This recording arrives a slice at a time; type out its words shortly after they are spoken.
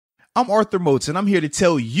I'm Arthur Moats, and I'm here to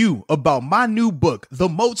tell you about my new book, The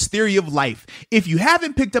Moats Theory of Life. If you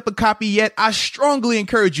haven't picked up a copy yet, I strongly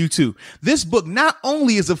encourage you to. This book not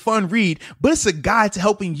only is a fun read, but it's a guide to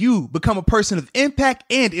helping you become a person of impact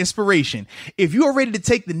and inspiration. If you are ready to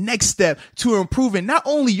take the next step to improving not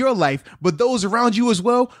only your life, but those around you as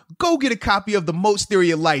well, go get a copy of The Moats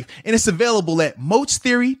Theory of Life, and it's available at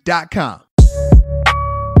moatstheory.com.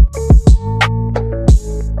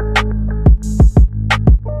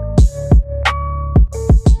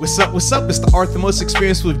 What's up? It's the Arthur Moats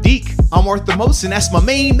Experience with Deke. I'm Arthur Moats, and that's my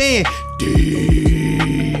main man,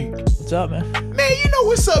 Deke. What's up, man? Man, you know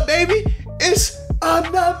what's up, baby. It's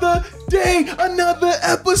another day, another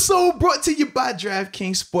episode brought to you by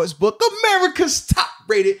DRAFTKINGS Sportsbook, America's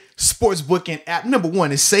top-rated sportsbook and app. Number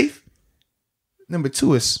one is safe. Number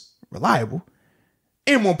two is reliable.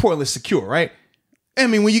 And more importantly, secure, right? I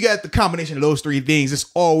mean, when you got the combination of those three things, it's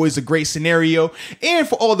always a great scenario. And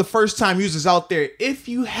for all the first-time users out there, if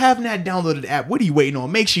you have not downloaded the app, what are you waiting on?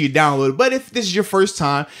 Make sure you download it. But if this is your first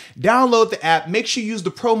time, download the app. Make sure you use the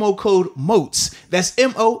promo code MOATS. That's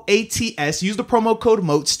M-O-A-T-S. Use the promo code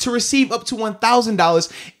MOATS to receive up to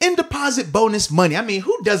 $1,000 in deposit bonus money. I mean,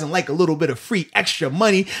 who doesn't like a little bit of free extra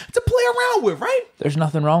money to play around with, right? There's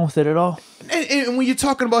nothing wrong with it at all. And when you're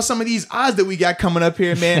talking about some of these odds that we got coming up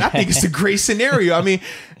here, man, I think it's a great scenario. I mean,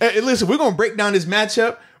 listen, we're going to break down this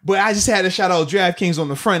matchup, but I just had to shout out DraftKings on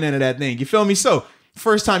the front end of that thing. You feel me? So,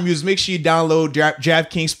 first time users, make sure you download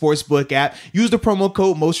DraftKings Sportsbook app. Use the promo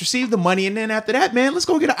code MOATS, receive the money, and then after that, man, let's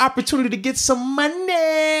go get an opportunity to get some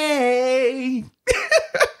money.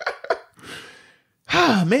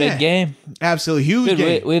 Ah, man. Big game. Absolutely huge Dude,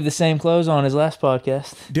 game. we have the same clothes on as last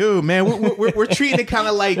podcast. Dude, man, we're treating it kind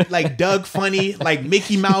of like Doug Funny, like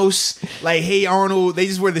Mickey Mouse, like Hey Arnold. They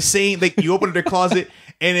just wear the same. Like you open their closet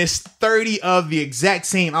and it's 30 of the exact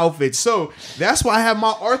same outfits. So that's why I have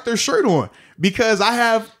my Arthur shirt on, because I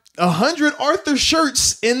have 100 Arthur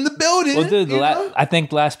shirts in the building. Well, dude, I think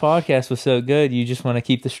the last podcast was so good. You just want to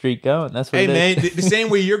keep the streak going. That's what. Hey, man, the same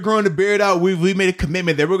way you're growing the beard out, we made a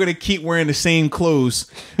commitment that we're going to keep wearing the same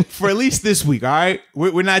clothes for at least this week. All right,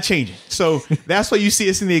 we're not changing. So that's why you see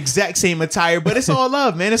us in the exact same attire. But it's all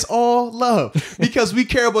love, man. It's all love because we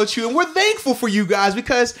care about you and we're thankful for you guys,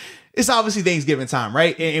 because it's obviously Thanksgiving time,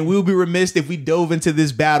 right? And we'll be remiss if we dove into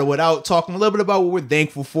this battle without talking a little bit about what we're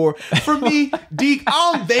thankful for. For me, Deke,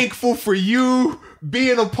 I'm thankful for you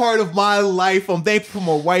being a part of my life. I'm thankful for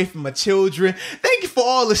my wife and my children. Thank you for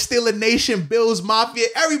all the Steeler Nation, Bills Mafia,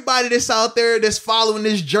 everybody that's out there that's following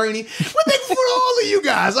this journey. We're thankful for all of you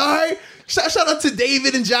guys, all right? Shout out to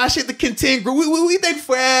David and Josh at the Contend Group. We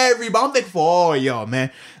thankful for everybody. I'm thankful for all of y'all,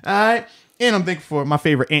 man. All right? And I'm thankful for my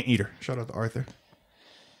favorite anteater. Shout out to Arthur.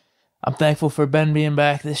 I'm thankful for Ben being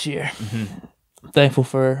back this year. Mm-hmm. I'm thankful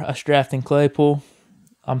for us drafting Claypool.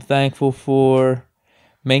 I'm thankful for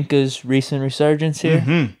Minka's recent resurgence here.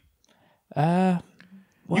 Mm-hmm.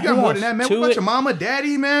 You got more than that, man. What about your mama,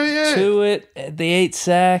 daddy, man? Yeah. To it, the 8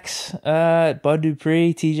 sacks. Bud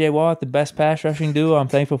Dupree, TJ Watt, the best pass rushing duo. I'm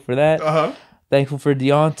thankful for that. Thankful for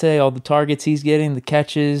Deontay, all the targets he's getting, the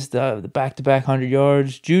catches, the back-to-back 100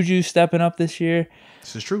 yards. Juju stepping up this year.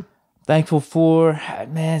 This is true. Thankful for,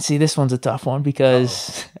 man, see, this one's a tough one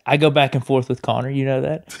because I go back and forth with Connor. You know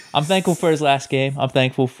that. I'm thankful for his last game. I'm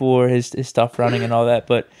thankful for his tough running and all that.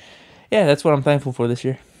 But, yeah, that's what I'm thankful for this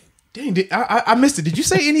year. Dang, I missed it. Did you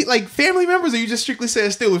say any, like, family members, or you just strictly said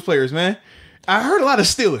Steelers players, man? I heard a lot of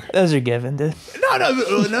Steelers. Those are given, dude.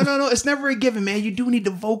 No. It's never a given, man. You do need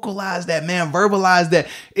to vocalize that, man. Verbalize that.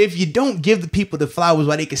 If you don't give the people the flowers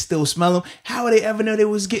while they can still smell them, how would they ever know they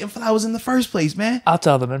was getting flowers in the first place, man? I'll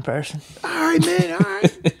tell them in person. All right, man. All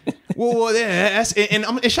right. Well, yeah,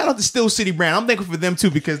 and shout out to Steel City Brand. I'm thankful for them too,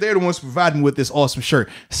 because they're the ones providing me with this awesome shirt.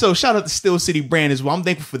 So shout out to Steel City Brand as well. I'm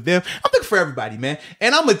thankful for them. I'm thankful for everybody, man.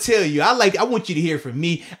 And I'm gonna tell you, I want you to hear from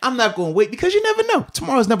me. I'm not gonna wait, because you never know.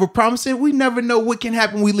 Tomorrow's never promising. We never know what can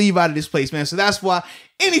happen when we leave out of this place, man. So that's why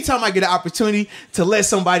anytime I get an opportunity to let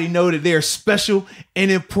somebody know that they're special and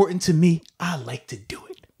important to me, I like to do it.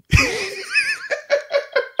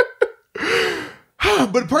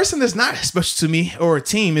 But a person that's not special to me, or a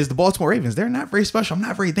team, is the Baltimore Ravens. They're not very special. I'm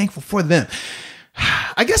not very thankful for them.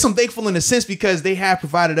 I guess I'm thankful in a sense because they have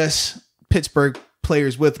provided us Pittsburgh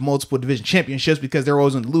players with multiple division championships, because they're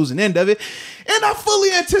always on the losing end of it. And I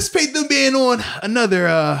fully anticipate them being on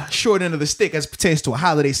another short end of the stick as it pertains to a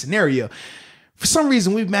holiday scenario. For some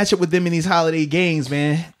reason, we match up with them in these holiday games,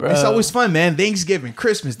 man. Bro. It's always fun, man. Thanksgiving,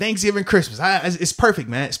 Christmas. It's perfect,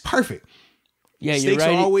 man. It's perfect. Yeah, Stakes you're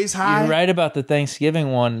right. are always high. You're right about the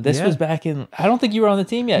Thanksgiving one. This was back in. I don't think you were on the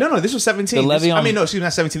team yet. No, this was 17. Excuse me,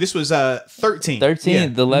 not 17. This was 13. 13. Yeah.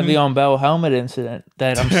 The Le'Veon Bell helmet incident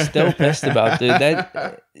that I'm still pissed about, dude.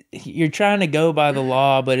 That you're trying to go by the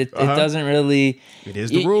law, but it doesn't really. It is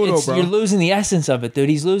the rule, though, bro. You're losing the essence of it, dude.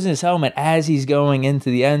 He's losing his helmet as he's going into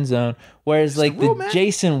the end zone. Whereas, like the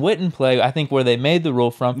Jason Witten play, I think where they made the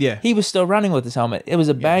rule from, he was still running with his helmet. It was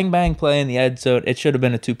a bang play in the end zone. It should have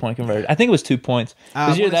been a 2-point conversion. I think it was 2 points. It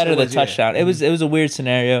was either that or the touchdown. It was a weird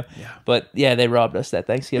scenario. Yeah. But yeah, they robbed us that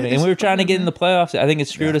Thanksgiving, and we were trying to get in the playoffs. I think it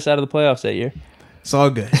screwed us out of the playoffs that year. It's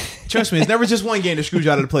all good. Trust me, it's never just one game that screws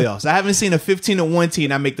you out of the playoffs. I haven't seen a 15-1 team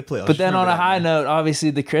not make the playoffs. But then on a high note,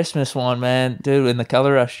 obviously the Christmas one, man, dude, in the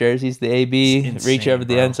color rush jerseys, the AB reach over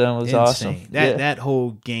the end zone was awesome. That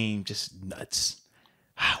whole game just nuts.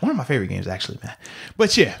 One of my favorite games, actually, man.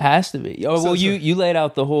 But yeah, has to be. Oh, well, you laid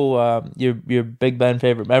out the whole your Big Ben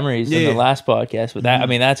favorite memories in the last podcast. But that, I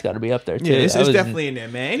mean, that's got to be up there too. Yeah, it's definitely in there,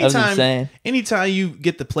 man. Anytime you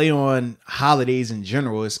get to play on holidays in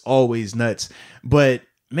general, it's always nuts. But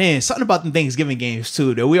man, something about the Thanksgiving games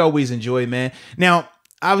too that we always enjoy, man. Now,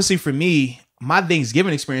 obviously, for me, my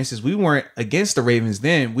Thanksgiving experiences, we weren't against the Ravens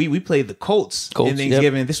then. We played the Colts in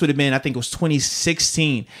Thanksgiving. Yep. This would have been, I think, it was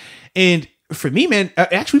 2016, and for me, man,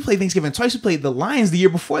 actually we played Thanksgiving twice. We played the Lions the year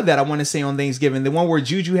before that, I want to say, on Thanksgiving. The one where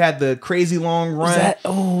Juju had the crazy long run.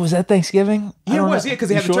 Was that Thanksgiving? Yeah, it was. Yeah, because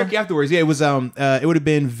they had the turkey afterwards. Yeah, it was. It would have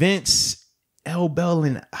been Vince L. Bell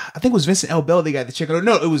and I think it was Vincent L. Bell. They got the chicken.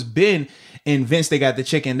 No, it was Ben and Vince. They got the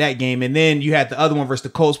chicken that game, and then you had the other one versus the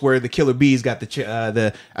Colts where the Killer Bees got the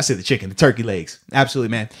turkey legs.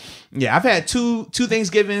 Absolutely, man. Yeah, I've had two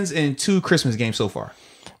Thanksgivings and 2 Christmas games so far.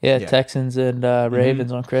 Yeah, Texans and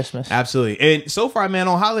Ravens on Christmas. Absolutely. And so far, man,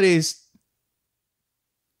 on holidays,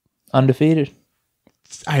 undefeated.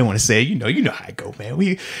 I didn't want to say, you know how I go, man.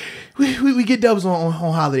 We get dubs on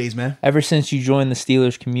holidays, man. Ever since you joined the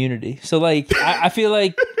Steelers community. So, like, I feel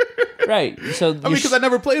like, right. So because I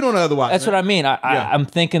never played on it otherwise. That's what I mean. I'm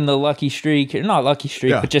thinking the lucky streak, not lucky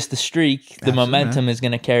streak, but just the streak, the momentum is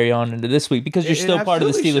going to carry on into this week because you're still part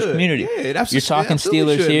of the Steelers community. Yeah, you're talking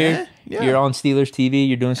Steelers here. Man. Yeah. You're on Steelers TV.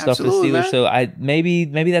 You're doing stuff for the Steelers. Man. So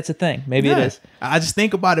maybe that's a thing. Maybe it is. I just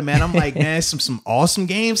think about it, man. I'm like, man, some awesome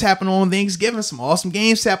games happen on Thanksgiving. Some awesome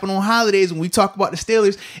games happen on holidays. When we talk about the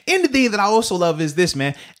Steelers, and the thing that I also love is this,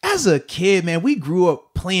 man. As a kid, man, we grew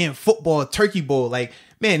up playing football, turkey bowl, like.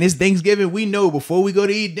 Man, this Thanksgiving, we know before we go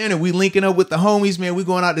to eat dinner, we linking up with the homies, man. We're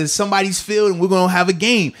going out to somebody's field and we're going to have a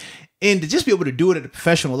game. And to just be able to do it at a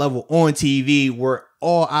professional level on TV where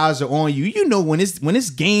all eyes are on you. You know, when it's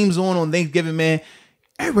games on Thanksgiving, man,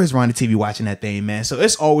 everybody's around the TV watching that thing, man. So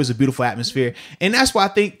it's always a beautiful atmosphere. And that's why I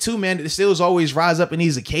think, too, man, that the Steelers always rise up in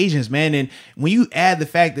these occasions, man. And when you add the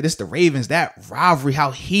fact that it's the Ravens, that rivalry,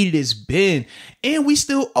 how heated it's been, and we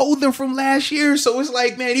still owe them from last year. So it's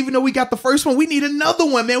like, man, even though we got the first one, we need another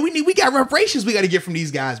one, man. We got reparations we got to get from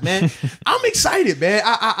these guys, man. I'm excited, man.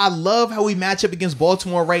 I love how we match up against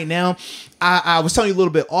Baltimore right now. I was telling you a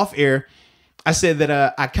little bit off air. I said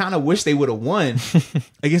that I kind of wish they would have won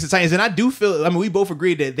against the Titans. And I do feel, I mean, we both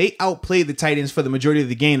agreed that they outplayed the Titans for the majority of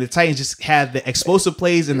the game. The Titans just had the explosive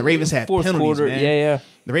plays and the Ravens had penalties, quarter, man. Yeah.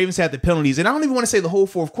 The Ravens had the penalties. And I don't even want to say the whole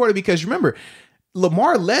fourth quarter because remember,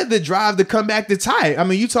 Lamar led the drive to come back to tie. I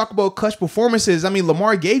mean, you talk about clutch performances. I mean,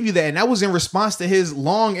 Lamar gave you that, and that was in response to his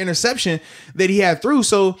long interception that he had through.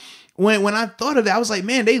 So when I thought of that, I was like,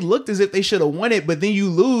 man, they looked as if they should have won it, but then you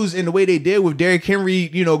lose in the way they did with Derrick Henry,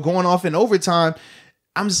 going off in overtime.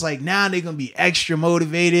 I'm just like, now they're going to be extra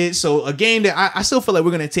motivated. So a game that I still feel like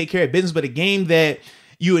we're going to take care of business, but a game that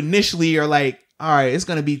you initially are like, all right, it's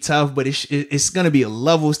going to be tough, but it's going to be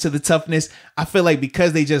levels to the toughness. I feel like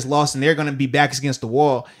because they just lost and they're going to be backs against the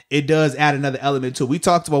wall, it does add another element to it. We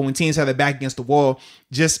talked about when teams have their back against the wall,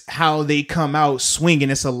 just how they come out swinging.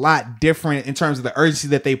 It's a lot different in terms of the urgency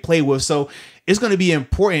that they play with. So it's going to be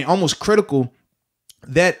important, almost critical,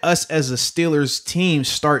 that us as a Steelers team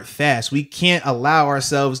start fast. We can't allow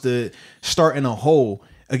ourselves to start in a hole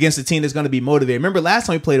against a team that's going to be motivated. Remember last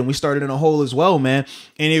time we played them, we started in a hole as well, man.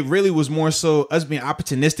 And it really was more so us being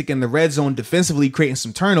opportunistic in the red zone, defensively creating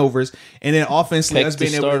some turnovers, and then offensively us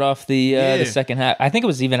being able to start off the second half. I think it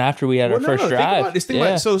was even after we had our first drive.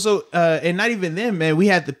 And not even then, man. We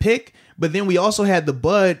had the pick, but then we also had the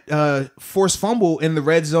Bud forced fumble in the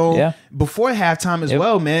red zone before halftime as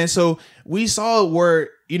well, man. So we saw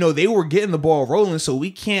where they were getting the ball rolling, so we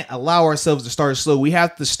can't allow ourselves to start slow. We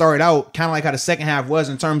have to start out kind of like how the second half was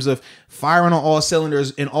in terms of firing on all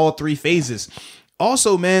cylinders in all 3 phases.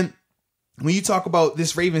 Also, man, when you talk about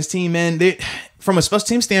this Ravens team, man, from a special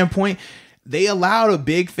team standpoint, they allowed a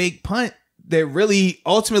big fake punt that really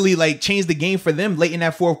ultimately like changed the game for them late in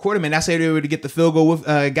that fourth quarter, man. That's how they were able to get the field goal with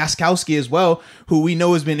Gostkowski as well, who we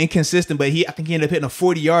know has been inconsistent, but I think he ended up hitting a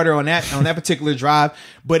 40-yarder on that particular drive.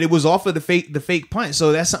 But it was off of the fake punt.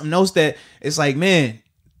 So that's something else that it's like, man,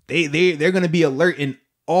 they're going to be alert in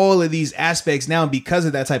all of these aspects now because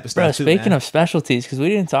of that type of stuff. Bro, speaking of specialties, because we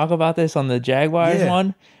didn't talk about this on the Jaguars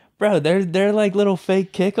one. Bro, they're like little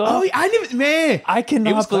fake kickoffs. Oh, I didn't, man. I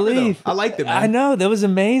cannot believe. I liked it, man. I know. That was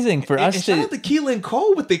amazing for us to. Shout out to Keelan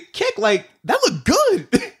Cole with the kick. Like, that looked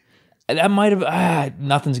good. That might have.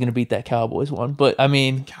 Nothing's going to beat that Cowboys one. But, I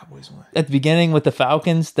mean, Cowboys one. At the beginning with the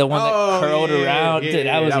Falcons, the one that curled around. Dude,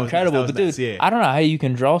 that was incredible. But, dude, I don't know how you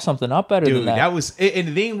can draw something up better than that. And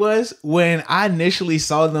the thing was, when I initially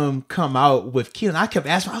saw them come out with Keelan, I kept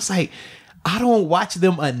asking, I was like, I don't watch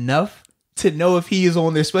them enough to know if he is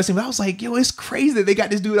on their special team. I was like, yo, it's crazy that they got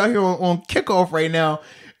this dude out here on kickoff right now.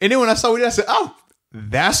 And then when I saw it, I said, oh,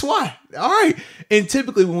 that's why. All right. And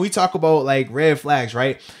typically when we talk about like red flags,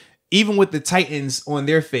 right? Even with the Titans on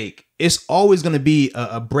their fake, it's always going to be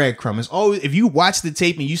a breadcrumb. It's always, if you watch the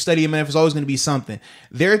tape and you study him, it's always going to be something.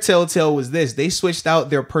 Their telltale was this. They switched out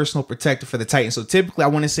their personal protector for the Titans. So typically I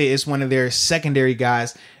want to say it's one of their secondary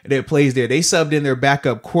guys that plays there. They subbed in their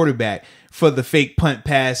backup quarterback for the fake punt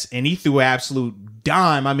pass, and he threw an absolute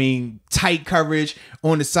dime. I mean, tight coverage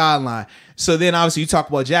on the sideline. So then obviously you talk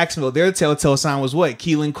about Jacksonville. Their telltale sign was what?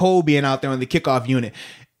 Keelan Cole being out there on the kickoff unit.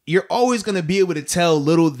 You're always going to be able to tell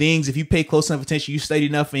little things if you pay close enough attention, you study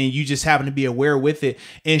enough, and you just happen to be aware with it.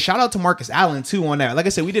 And shout out to Marcus Allen, too, on that. Like I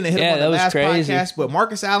said, we didn't hit him on the last podcast, but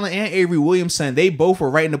Marcus Allen and Avery Williamson, they both were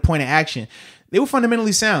right in the point of action. They were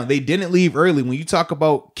fundamentally sound. They didn't leave early. When you talk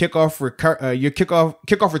about your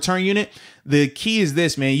kickoff return unit, the key is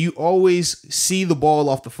this, man. You always see the ball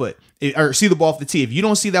off the foot, or see the ball off the tee. If you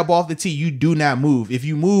don't see that ball off the tee, you do not move. If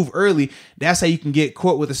you move early, that's how you can get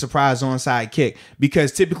caught with a surprise onside kick,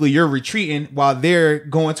 because typically you're retreating while they're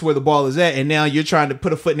going to where the ball is at, and now you're trying to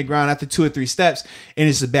put a foot in the ground after 2 or 3 steps, and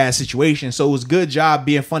it's a bad situation. So it was a good job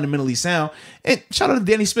being fundamentally sound. And shout out to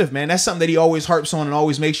Danny Smith, man. That's something that he always harps on and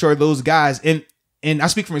always makes sure those guys, and I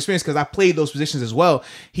speak from experience because I played those positions as well.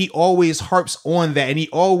 He always harps on that, and he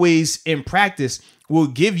always in practice will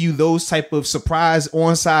give you those type of surprise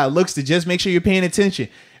onside looks to just make sure you're paying attention.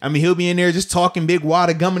 I mean, he'll be in there just talking big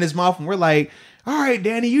wad of gum in his mouth, and we're like, all right,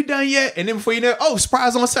 Danny, you done yet? And then before you know, oh,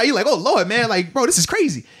 surprise onside. You're like, oh, Lord, man. Like, bro, this is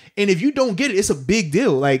crazy. And if you don't get it, it's a big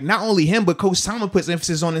deal. Like, not only him, but Coach Tomlin puts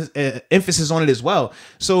emphasis on it as well.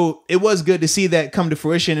 So it was good to see that come to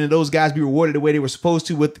fruition and those guys be rewarded the way they were supposed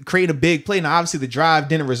to with creating a big play. Now, obviously, the drive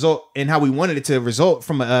didn't result in how we wanted it to result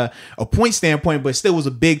from a point standpoint, but still was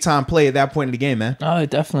a big time play at that point in the game, man. Oh, it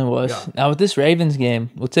definitely was. Yeah. Now, with this Ravens game,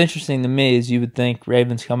 what's interesting to me is you would think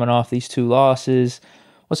Ravens coming off these 2 losses.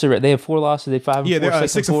 What's the? They have 4 losses. They 5 and 4. Yeah, they're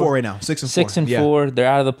 6-4 right now. 6-4. They're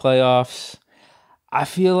out of the playoffs. I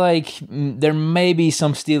feel like there may be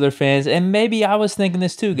some Steeler fans, and maybe I was thinking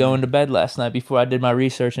this too, going to bed last night before I did my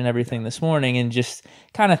research and everything this morning, and just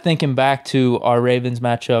kind of thinking back to our Ravens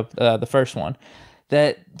matchup, the first one,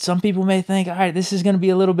 that some people may think, all right, this is going to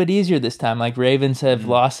be a little bit easier this time. Like, Ravens have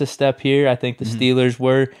lost a step here. I think the Steelers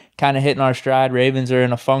were kind of hitting our stride. Ravens are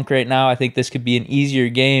in a funk right now. I think this could be an easier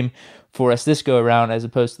game for us this go around as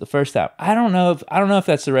opposed to the first time. I don't know if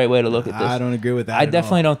that's the right way to look at this. I don't agree with that. I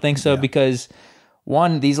definitely don't think so, because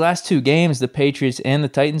one, these last 2 games, the Patriots and the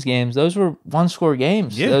Titans games, those were 1-score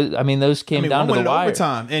games. Yeah. Those came down to the wire.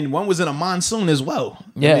 Overtime, and one was in a monsoon as well.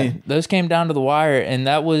 Yeah, those came down to the wire, and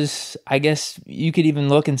that was, I guess, you could even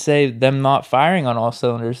look and say them not firing on all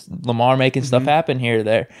cylinders. Lamar making stuff happen here or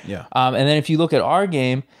there. Yeah. And then if you look at our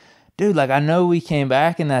game, dude, like, I know we came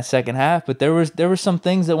back in that second half, but there were some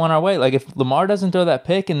things that went our way. Like, if Lamar doesn't throw that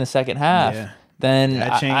pick in the second half, then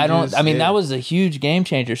I don't. I mean, that was a huge game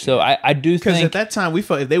changer. So I do think, because at that time we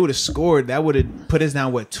felt if they would have scored, that would have put us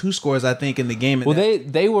down 2 scores, I think, in the game. Well,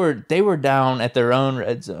 they were down at their own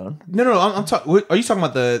red zone. No. I'm talking. Are you talking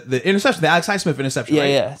about the interception, the Alex Highsmith interception? Yeah, right?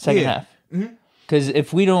 yeah, second half. Mm-hmm. Because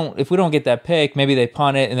if we don't get that pick, maybe they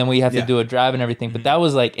punt it, and then we have to do a drive and everything. But that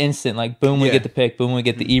was like instant. Like, boom, we get the pick. Boom, we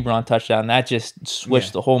get the Ebron touchdown. That just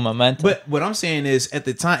switched the whole momentum. But what I'm saying is, at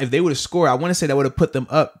the time, if they would have scored, I want to say that would have put them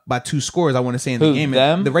up by 2 scores. I want to say in the game,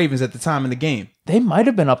 the Ravens at the time in the game. They might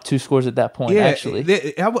have been up 2 scores at that point, actually.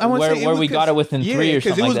 Where we got it within 3 or something like that.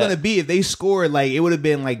 Because it was going to be, if they scored, like, it would have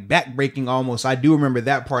been like back-breaking almost. I do remember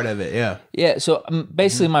that part of it, yeah. Yeah, so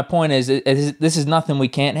basically my point is, this is nothing we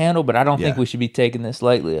can't handle, but I don't think we should be taking this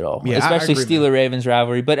lightly at all. Yeah, especially Steeler-Ravens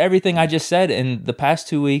rivalry. But everything I just said in the past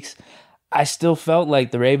 2 weeks, I still felt like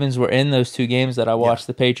the Ravens were in those 2 games that I watched,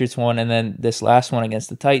 the Patriots one and then this last one against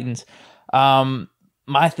the Titans.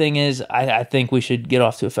 My thing is, I think we should get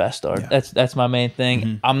off to a fast start. Yeah. That's my main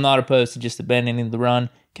thing. I'm not opposed to just abandoning the run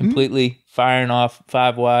completely, firing off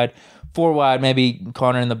 5 wide, 4 wide, maybe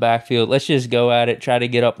Connor in the backfield. Let's just go at it, try to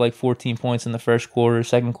get up like 14 points in the first quarter,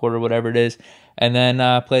 second quarter, whatever it is, and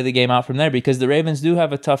then play the game out from there, because the Ravens do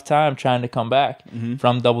have a tough time trying to come back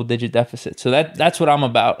from double-digit deficits. So that's what I'm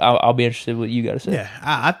about. I'll be interested in what you got to say. Yeah,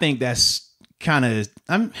 I think that's kind of...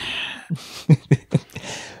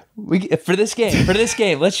 For this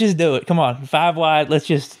game, let's just do it. Come on, 5 wide. Let's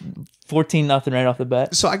just 14-0 right off the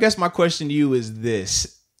bat. So I guess my question to you is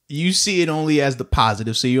this. You see it only as the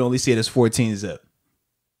positive, so you only see it as 14-zip.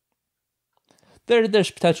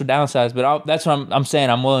 There's potential downsides, but that's what I'm saying.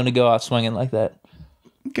 I'm willing to go out swinging like that.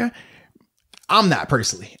 Okay. I'm not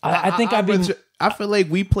personally. I think I feel like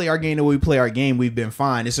we play our game the way we play our game. We've been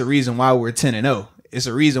fine. It's a reason why we're 10-0. It's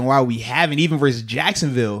a reason why we haven't, even versus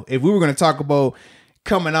Jacksonville. If we were going to talk about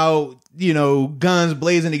coming out, guns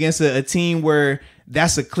blazing against a team where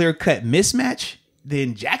that's a clear-cut mismatch,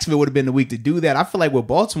 then Jacksonville would have been the week to do that. I feel like with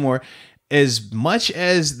Baltimore, as much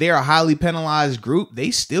as they're a highly penalized group,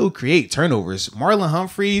 they still create turnovers. Marlon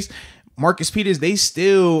Humphreys, Marcus Peters, they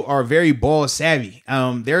still are very ball savvy.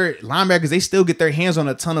 Their linebackers, they still get their hands on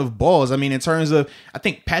a ton of balls. I mean, in terms of, I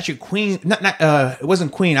think Patrick Queen, it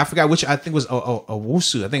wasn't Queen. I forgot which. I think it was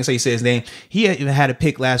Owusu. I think that's how you say his name. He even had a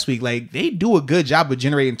pick last week. Like, they do a good job of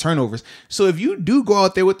generating turnovers. So if you do go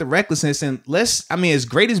out there with the recklessness, and as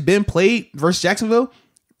great as Ben played versus Jacksonville,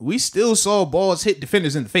 we still saw balls hit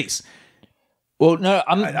defenders in the face. Well, no,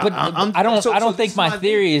 I don't think my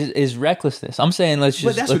theory is recklessness. I'm saying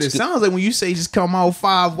But that's what it sounds like when you say just come out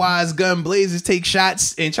 5 wides, gun blazes, take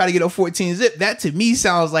shots, and try to get up 14-zip. That to me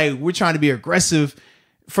sounds like we're trying to be aggressive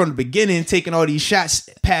from the beginning, taking all these shots,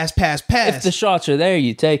 pass. If the shots are there,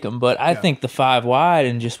 you take them. But I think the 5 wide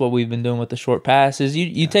and just what we've been doing with the short passes,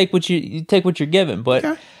 you take what you take what you're given.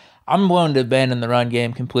 But I'm willing to abandon the run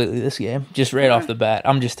game completely this game, just right off the bat.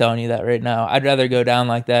 I'm just telling you that right now. I'd rather go down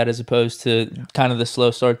like that as opposed to kind of the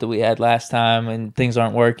slow start that we had last time and things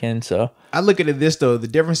aren't working. So I look at it this, though. The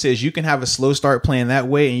difference is you can have a slow start playing that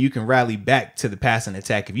way and you can rally back to the passing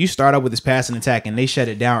attack. If you start out with this passing attack and they shut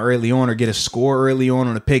it down early on or get a score early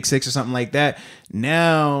on a pick 6 or something like that,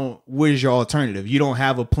 now where's your alternative? You don't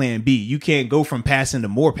have a plan B. You can't go from passing to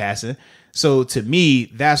more passing. So to me,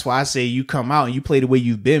 that's why I say you come out and you play the way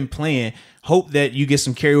you've been playing. Hope that you get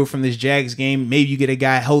some carryover from this Jags game. Maybe you get a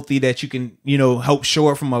guy healthy that you can, help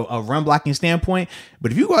shore from a run blocking standpoint.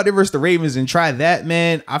 But if you go out there versus the Ravens and try that,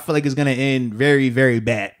 man, I feel like it's going to end very, very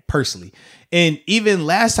bad personally. And even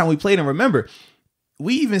last time we played them, remember,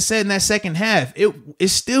 we even said in that second half, it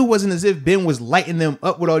still wasn't as if Ben was lighting them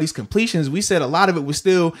up with all these completions. We said a lot of it was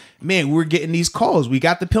still, man, we're getting these calls. We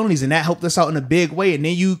got the penalties, and that helped us out in a big way. And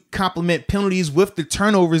then you complement penalties with the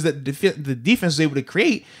turnovers that the defense was able to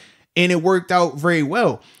create, and it worked out very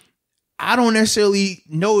well. I don't necessarily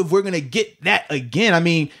know if we're going to get that again. I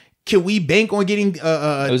mean, can we bank on getting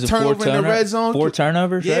a turnover in the red zone? 4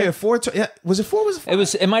 turnovers, yeah, right? 4. Was it 4? Was it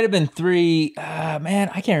 5? It might have been 3.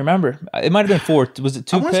 Man, I can't remember. It might have been 4. Was it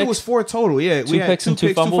 2 picks? I want to say it was 4 total. Yeah, 2 picks and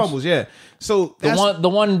 2 fumbles. Yeah. So the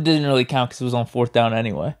one didn't really count because it was on 4th down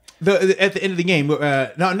anyway. At the end of the game,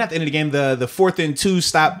 no, not the end of the game. The 4th and 2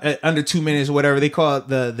 stop under 2 minutes or whatever they call it.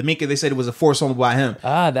 The Minka, they said it was a forced fumble by him.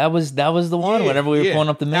 That was the one. Whenever we were pulling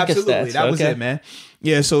up the Minka stats, that was it, man.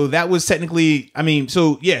 Yeah, so that was technically,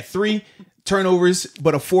 3 turnovers,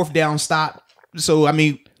 but a 4th down stop. So,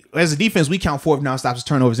 as a defense, we count 4th down stops as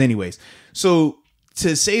turnovers anyways. So,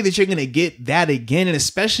 to say that you're going to get that again, and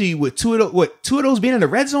especially with two of those being in the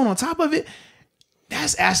red zone on top of it,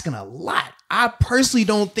 that's asking a lot. I personally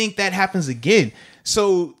don't think that happens again.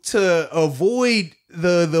 So, to avoid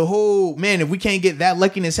the whole, man, if we can't get that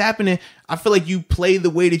luckiness happening, I feel like you play the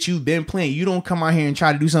way that you've been playing. You don't come out here and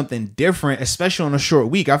try to do something different, especially on a short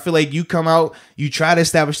week. I feel like you come out, you try to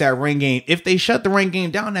establish that run game. If they shut the run game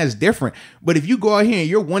down, that's different. But if you go out here and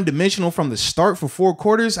you're one-dimensional from the start for 4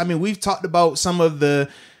 quarters, we've talked about some of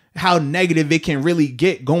how negative it can really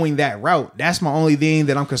get going that route. That's my only thing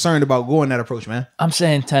that I'm concerned about going that approach, man. I'm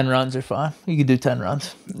saying 10 runs are fine. You could do 10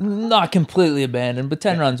 runs. Not completely abandoned, but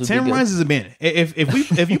 10 runs would be good. 10 runs is abandoned.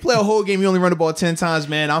 If you play a whole game, you only run the ball 10 times,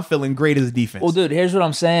 man, I'm feeling great as a defense. Well, dude, here's what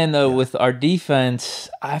I'm saying, though, with our defense.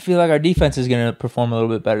 I feel like our defense is going to perform a little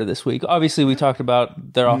bit better this week. Obviously, we talked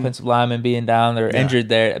about their offensive linemen being down. They're injured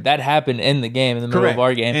there. That happened in the game, in the middle of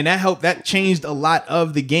our game. And that helped. That changed a lot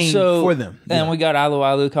of the game for them. And we got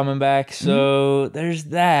Alu coming back, so there's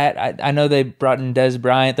that. I know they brought in Des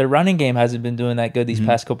Bryant. Their running game hasn't been doing that good these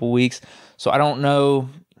past couple weeks, so I don't know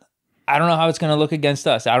how it's going to look against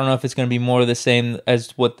us. I don't know if it's going to be more of the same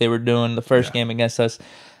as what they were doing the first game against us.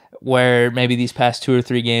 where maybe these past 2 or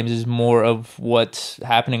 3 games is more of what's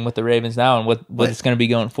happening with the Ravens now and what it's going to be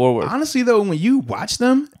going forward. Honestly, though, when you watch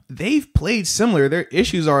them, they've played similar. Their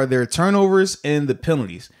issues are their turnovers and the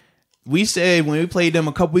penalties. We said when we played them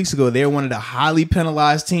a couple weeks ago, they're one of the highly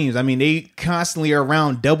penalized teams. I mean, they constantly are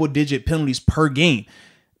around double-digit penalties per game.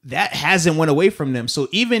 That hasn't went away from them. So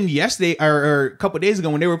even yesterday or a couple of days ago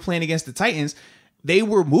when they were playing against the Titans, they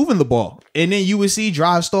were moving the ball. And then you would see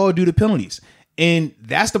drive stall due to penalties. And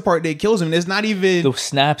that's the part that kills him. There's not even the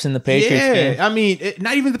snaps in the Patriots game. I mean,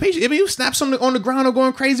 not even the Patriots. I mean, snaps on the ground are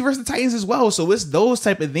going crazy versus the Titans as well. So it's those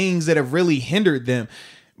type of things that have really hindered them.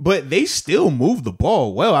 But they still move the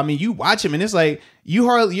ball well. I mean, you watch them and it's like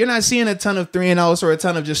you're not seeing a ton of 3-and-outs or a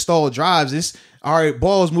ton of just stalled drives. It's all right,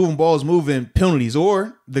 balls moving, penalties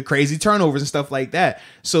or the crazy turnovers and stuff like that.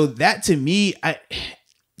 So that to me,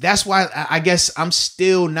 that's why I guess I'm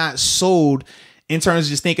still not sold in terms of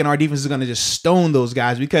just thinking our defense is going to just stone those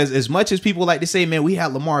guys, because as much as people like to say, man, we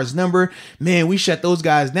had Lamar's number, man, we shut those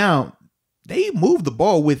guys down. They moved the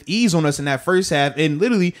ball with ease on us in that first half. And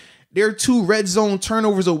literally they're 2 red zone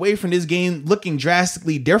turnovers away from this game looking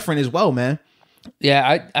drastically different as well, man.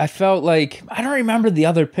 Yeah. I felt like, I don't remember the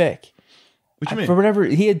other pick. What you mean? For whatever,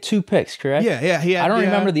 he had 2 picks, correct? Yeah. I don't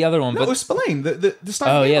remember the other one. No, but it was Spillane. The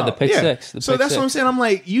start. Oh yeah, the pick 6. So that's what I'm saying. I'm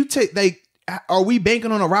like, you take are we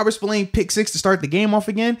banking on a Robert Spillane pick 6 to start the game off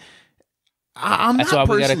again? I'm not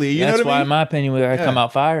personally. That's why, in my opinion, we gotta come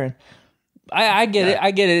out firing. I get it.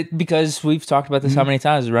 I get it because we've talked about this how many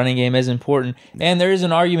times. The running game is important, and there is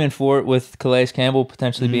an argument for it with Calais Campbell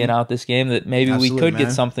potentially being out this game that maybe we could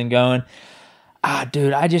get something going.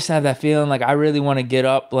 Dude, I just have that feeling like I really want to get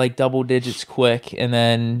up like double digits quick, and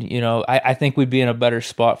then I think we'd be in a better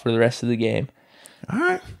spot for the rest of the game. All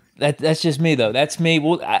right, that's just me though. That's me.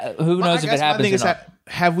 Well, who knows if it happens or not?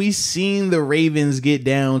 Have we seen the Ravens get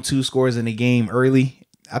down 2 scores in the game early?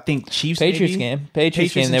 I think Chiefs Patriots game.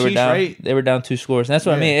 They were down. Right? They were down 2 scores. And that's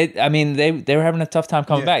what I mean. They were having a tough time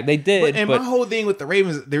coming back. They did. But my whole thing with the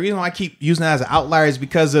Ravens, the reason why I keep using that as an outlier is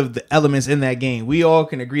because of the elements in that game. We all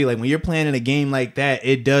can agree, like when you're playing in a game like that,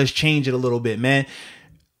 it does change it a little bit, man.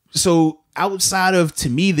 So outside of, to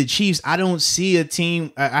me, the Chiefs, I don't see a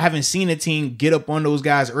team. I haven't seen a team get up on those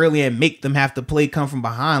guys early and make them have to come from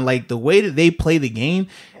behind. Like the way that they play the game,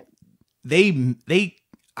 they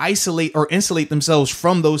isolate or insulate themselves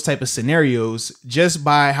from those type of scenarios just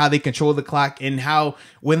by how they control the clock and how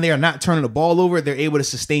when they are not turning the ball over, they're able to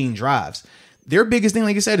sustain drives. Their biggest thing,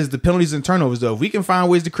 like I said, is the penalties and turnovers, though. If we can find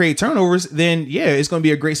ways to create turnovers, then yeah, it's going to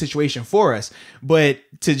be a great situation for us. But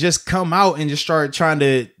to just come out and just start trying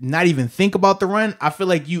to not even think about the run, I feel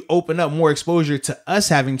like you open up more exposure to us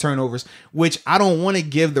having turnovers, which I don't want to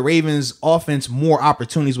give the Ravens offense more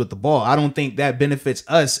opportunities with the ball. I don't think that benefits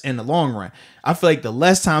us in the long run. I feel like the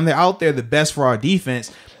less time they're out there, the best for our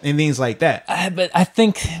defense and things like that. But I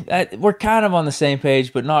think we're kind of on the same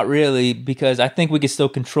page, but not really, because I think we can still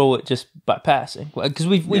control it just by passing, because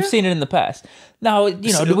we've seen it in the past. Now, we've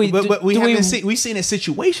seen it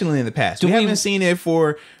situationally in the past. We haven't seen it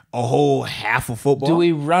for a whole half of football. Do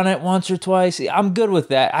we run it once or twice? I'm good with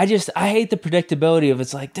that. I hate the predictability of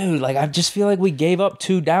it's like, dude, like I just feel like we gave up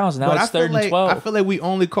 2 downs. Now it's 3rd and 12. I feel like we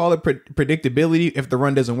only call it predictability if the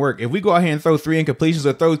run doesn't work. If we go out here and throw 3 incompletions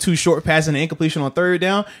or throw 2 short passes and an incompletion on 3rd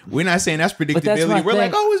down, we're not saying that's predictability. We're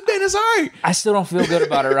like, oh, it's all right. I still don't feel good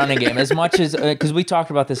about a running game as much as because we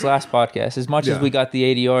talked about this last podcast. As much as we got the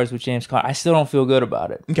 80 yards with James Conner, I still don't feel good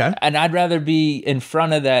about it. Okay, and I'd rather be in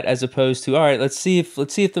front of that as opposed to, all right, let's see if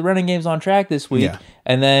the running game's on track this week,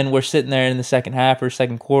 and then we're sitting there in the second half or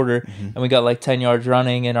second quarter, and we got like 10 yards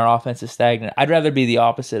running, and our offense is stagnant. I'd rather be the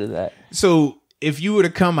opposite of that. So if you were to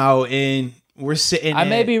come out and we're sitting, I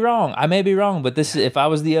may be wrong, but this is, if I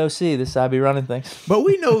was the OC, this I'd be running things. But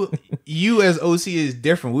we know you as OC is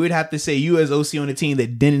different. We would have to say you as OC on a team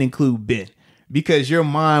that didn't include Ben. Because your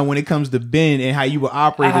mind, when it comes to Ben and how you would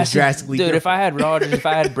operate, is drastically different. If I had Rodgers, if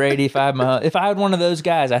I had Brady, if I had one of those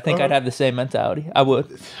guys, I think I'd have the same mentality. I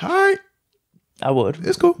would. All right. I would.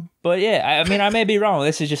 It's cool. But yeah, I mean, I may be wrong.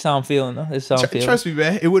 This is just how I'm feeling, though. This is how I'm feeling. Trust me,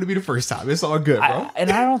 man. It wouldn't be the first time. It's all good, bro.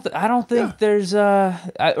 I don't think there's, or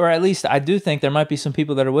at least I do think there might be some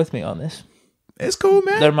people that are with me on this. It's cool,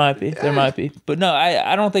 man. There might be. Yeah. There might be. But no,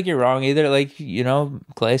 I don't think you're wrong either. Like,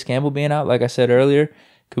 Calais Campbell being out, like I said earlier,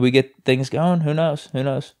 could we get things going? Who knows?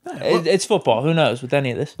 Well, it's football. Who knows with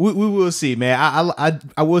any of this? We will see, man.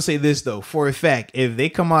 I will say this, though. For a fact, if they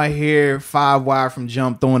come out here 5 wide from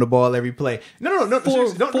jump, throwing the ball every play. No.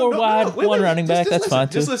 Four wide, one running back. That's fine,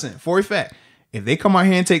 too. Just listen. For a fact, if they come out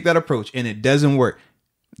here and take that approach and it doesn't work,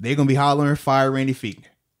 they're going to be hollering, fire Randy Fiegner.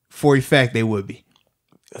 For a fact, they would be.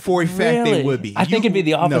 For a fact, they would be. I think it'd be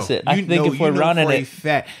the opposite. I think if we're running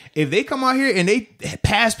it, if they come out here and they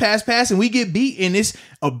pass, and we get beat, and it's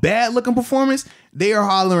a bad looking performance, they are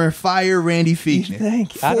hollering fire Randy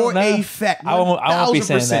Fichtner. For a fact, I won't be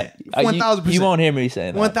saying that. 1,000%. You won't hear me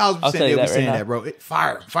saying that. 1,000%. They'll be saying that, bro.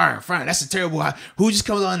 Fire. That's a terrible. Who just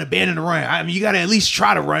comes on and abandon the run? I mean, you got to at least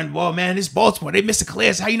try to run the ball, man. It's Baltimore. They missed a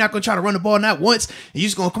class. How you not going to try to run the ball not once? And you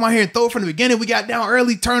just going to come out here and throw it from the beginning? We got down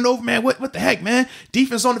early, turned over, man. What the heck, man?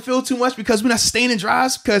 Defense on the field too much because we're not sustaining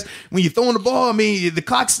drives. Because when you're throwing the ball, I mean, the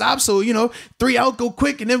clock stops. So, 3 out, go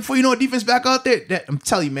quick. And then before you know it, defense back out there. I'm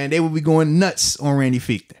telling you, man, they will be going nuts on Randy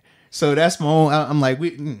Fichtner. So that's my own. I'm like, I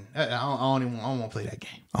don't want to play that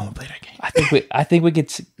game. I don't want to play that game. I think we could.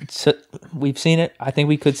 We've seen it. I think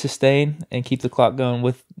we could sustain and keep the clock going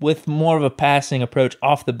with more of a passing approach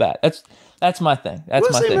off the bat. That's my thing. That's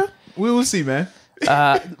my thing. Man. We will see, man.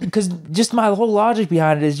 Because just my whole logic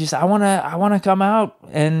behind it is just I wanna come out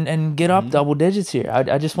and get up double digits here.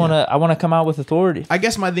 I just wanna come out with authority. I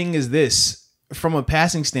guess my thing is this. From a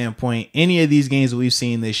passing standpoint, any of these games that we've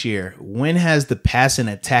seen this year, when has the passing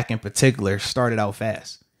attack in particular started out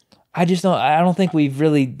fast? I don't think we've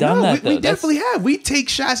really done that. We definitely have. We take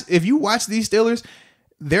shots. If you watch these Steelers,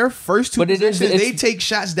 their first two possessions, they take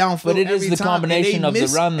shots downfield. But it is the combination of the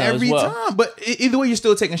run though every as well. time. But either way, you're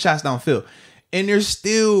still taking shots downfield, and there's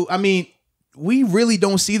still. I mean, we really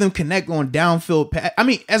don't see them connect on downfield. I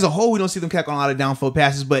mean, as a whole, we don't see them connect on a lot of downfield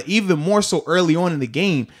passes. But even more so early on in the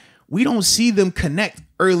game, we don't see them connect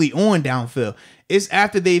early on downfield. It's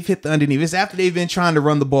after they've hit the underneath. It's after they've been trying to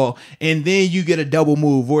run the ball, and then you get a double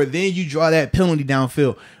move, or then you draw that penalty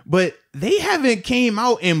downfield. But they haven't came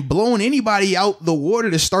out and blown anybody out the water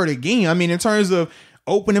to start a game. I mean, in terms of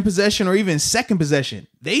opening possession or even second possession,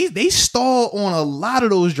 they stall on a lot of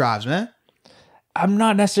those drives, man. I'm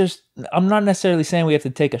not necessarily saying we have to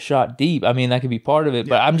take a shot deep. I mean, that could be part of it,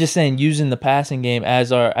 but I'm just saying using the passing game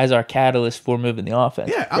as our catalyst for moving the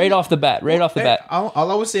offense. Yeah, off the bat.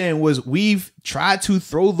 All I was saying was we've tried to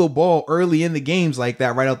throw the ball early in the games like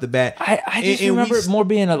that right off the bat. I just remember it more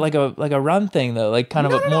being like a run thing though, like kind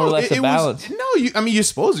of more or less a balance. You're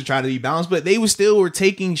supposed to try to be balanced, but they were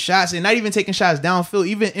taking shots and not even taking shots downfield,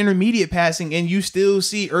 even intermediate passing, and you still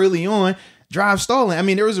see early on drive stalling. I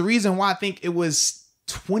mean, there was a reason why I think it was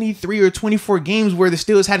 23 or 24 games where the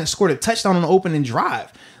Steelers hadn't scored a touchdown on the opening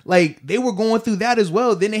drive. Like, they were going through that as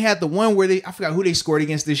well. Then they had the one where I forgot who they scored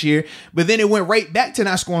against this year, but then it went right back to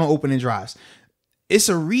not scoring on opening drives. It's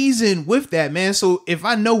a reason with that, man. So if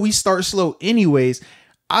I know we start slow anyways,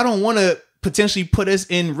 I don't want to potentially put us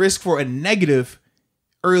in risk for a negative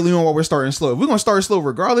early on while we're starting slow. If we're going to start slow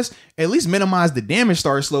regardless, at least minimize the damage,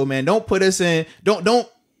 start slow, man. Don't put us in, don't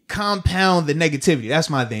compound the negativity. That's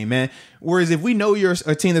my thing, man. Whereas if we know you're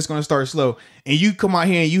a team that's going to start slow and you come out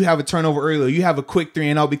here and you have a turnover early, or you have a quick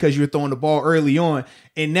 3-and-out because you're throwing the ball early on,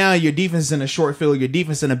 and now your defense is in a short field, your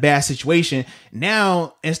defense is in a bad situation.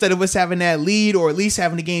 Now, instead of us having that lead or at least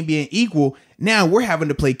having the game being equal, now we're having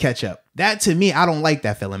to play catch up. That, to me, I don't like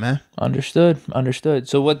that feeling, man. Understood.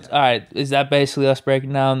 So all right, is that basically us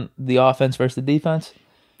breaking down the offense versus the defense?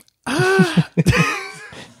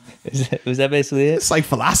 Was that basically it? It's like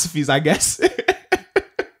philosophies, I guess.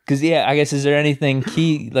 Because I guess, is there anything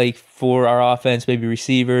key like for our offense? Maybe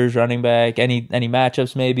receivers, running back, any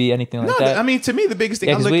matchups, maybe anything like that. I mean, to me, the biggest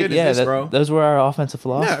thing I look at is this, bro. Those were our offensive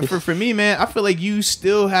philosophies. Yeah, for me, man, I feel like you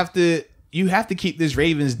still have to keep this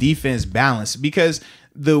Ravens defense balanced, because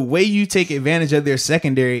the way you take advantage of their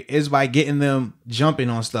secondary is by getting them jumping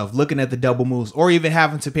on stuff, looking at the double moves, or even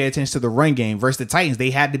having to pay attention to the run game. Versus the Titans,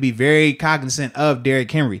 they had to be very cognizant of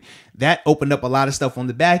Derrick Henry. That opened up a lot of stuff on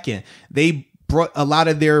the back end. They brought a lot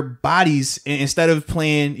of their bodies, instead of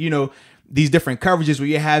playing, these different coverages where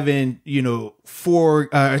you're having, where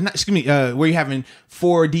you're having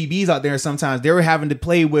 4 DBs out there. Sometimes they were having to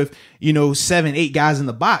play with, 7, 8 guys in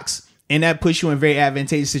the box. And that puts you in very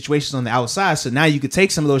advantageous situations on the outside. So now you could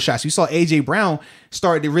take some of those shots. You saw A.J. Brown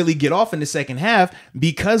start to really get off in the second half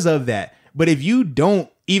because of that. But if you don't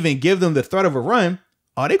even give them the threat of a run,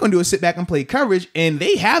 all they're going to do is sit back and play coverage. And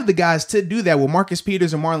they have the guys to do that with Marcus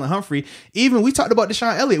Peters and Marlon Humphrey. Even we talked about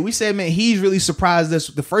Deshaun Elliott. We said, man, he's really surprised us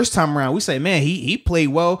the first time around. We said, man, he played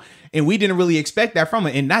well. And we didn't really expect that from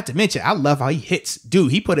him. And not to mention, I love how he hits.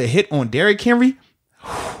 Dude, he put a hit on Derrick Henry.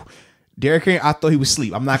 Derrick Henry, I thought he was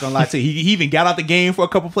asleep. I'm not going to lie to you. He even got out the game for a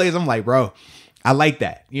couple plays. I'm like, bro, I like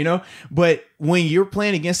that, But when you're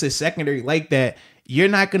playing against a secondary like that, you're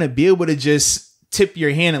not going to be able to just tip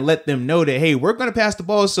your hand and let them know that, hey, we're going to pass the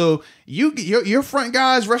ball. So your front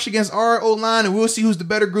guys rush against our O-line and we'll see who's the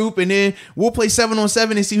better group. And then we'll play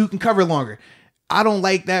 7-on-7 and see who can cover longer. I don't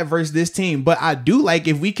like that versus this team, but I do like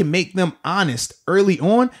if we can make them honest early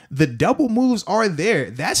on. The double moves are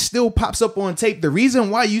there. That still pops up on tape. The reason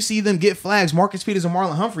why you see them get flags, Marcus Peters and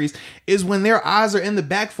Marlon Humphreys, is when their eyes are in the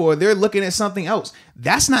backfield, they're looking at something else.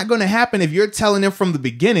 That's not going to happen if you're telling them from the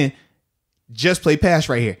beginning, just play pass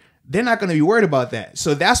right here. They're not going to be worried about that.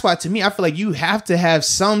 So that's why, to me, I feel like you have to have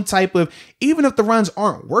some type of, even if the runs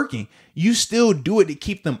aren't working, you still do it to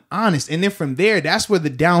keep them honest. And then from there, that's where the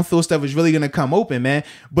downfield stuff is really going to come open, man.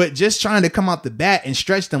 But just trying to come out the bat and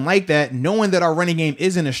stretch them like that, knowing that our running game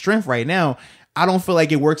isn't a strength right now, I don't feel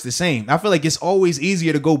like it works the same. I feel like it's always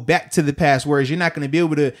easier to go back to the pass, whereas you're not going to be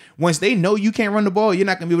able to, once they know you can't run the ball, you're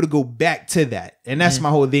not going to be able to go back to that. And that's my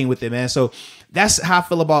whole thing with it, man. So that's how I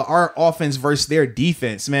feel about our offense versus their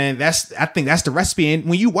defense, man. I think that's the recipe. And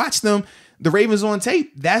when you watch them, the Ravens on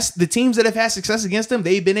tape, that's the teams that have had success against them.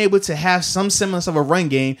 They've been able to have some semblance of a run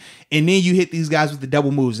game. And then you hit these guys with the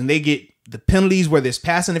double moves and they get the penalties where there's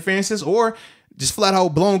pass interferences or just flat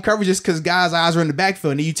out blown coverages because guys' eyes are in the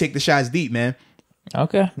backfield and then you take the shots deep, man.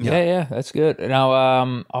 Okay. Yeah, that's good.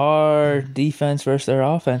 Now, our defense versus their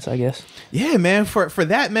offense, I guess. Yeah, man. For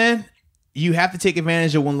that, man, you have to take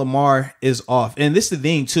advantage of when Lamar is off. And this is the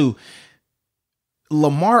thing, too.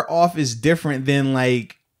 Lamar off is different than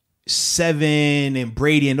like Seven and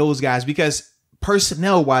Brady and those guys because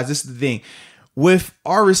personnel-wise, this is the thing. With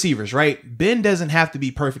our receivers, right? Ben doesn't have to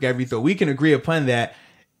be perfect every throw. We can agree upon that.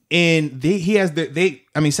 And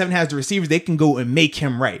Seven has the receivers. They can go and make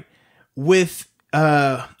him right. With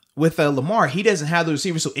Lamar, he doesn't have the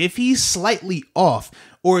receiver. So if he's slightly off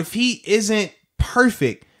or if he isn't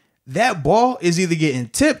perfect, that ball is either getting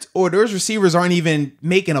tipped or those receivers aren't even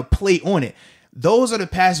making a play on it. Those are the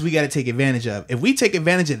passes we got to take advantage of. If we take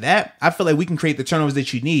advantage of that, I feel like we can create the turnovers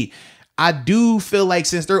that you need. I do feel like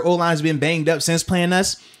since their O-line's been banged up since playing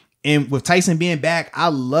us, and with Tyson being back, I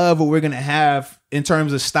love what we're going to have in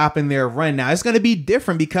terms of stopping their run. Now, it's going to be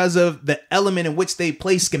different because of the element in which they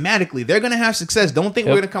play schematically. They're going to have success. Don't think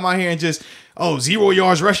we're going to come out here and just, 0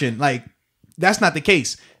 yards rushing. Like, that's not the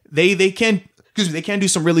case. They can do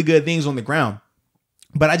some really good things on the ground.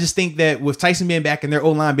 But I just think that with Tyson being back and their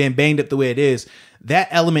O-line being banged up the way it is, that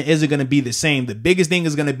element isn't going to be the same. The biggest thing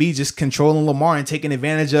is going to be just controlling Lamar and taking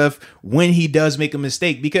advantage of when he does make a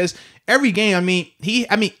mistake. Because every game,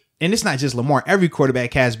 and it's not just Lamar. Every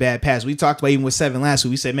quarterback has bad passes. We talked about even with Seven last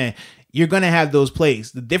week. We said, man, you're going to have those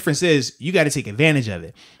plays. The difference is you got to take advantage of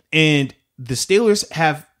it. And the Steelers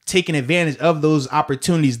have taken advantage of those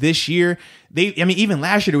opportunities this year. Even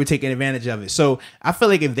last year they were taking advantage of it. So I feel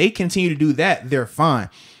like if they continue to do that, they're fine.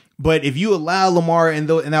 But if you allow Lamar and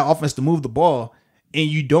that offense to move the ball and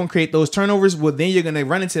you don't create those turnovers, well, then you're going to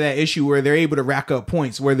run into that issue where they're able to rack up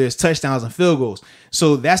points, where there's touchdowns and field goals.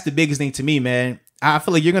 So that's the biggest thing to me, man. I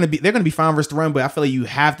feel like they're going to be fine versus the run, but I feel like you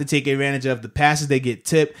have to take advantage of the passes that get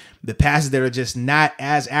tipped, the passes that are just not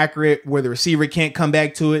as accurate, where the receiver can't come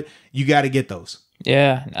back to it. You got to get those.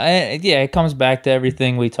 Yeah, it comes back to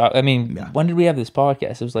everything we talk. When did we have this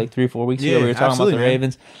podcast? It was like 3 or 4 weeks ago. We were talking about the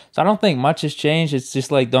Ravens. So I don't think much has changed. It's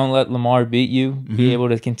just like, don't let Lamar beat you. Be able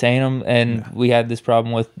to contain him. And we had this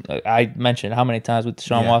problem with, I mentioned how many times with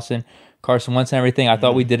Deshaun Watson, Carson Wentz and everything. I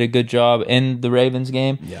thought we did a good job in the Ravens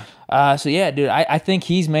game. Yeah. Dude, I think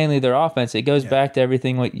he's mainly their offense. It goes back to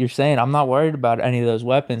everything what you're saying. I'm not worried about any of those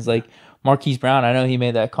weapons. Like Marquise Brown, I know he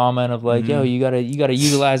made that comment of like, yo, you gotta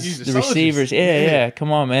utilize the receivers. Yeah,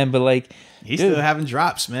 come on, man. But like, he's still having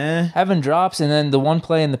drops, man. And then the one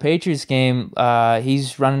play in the Patriots game,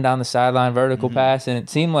 he's running down the sideline vertical pass, and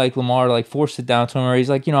it seemed like Lamar like forced it down to him, where he's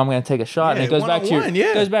like, I'm going to take a shot, and it goes back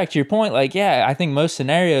to your point. Like, I think most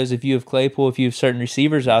scenarios, if you have Claypool, if you have certain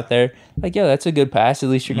receivers out there, like, that's a good pass. At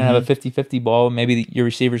least you're going to have a 50-50 ball. Maybe your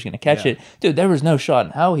receiver's going to catch it. Dude, there was no shot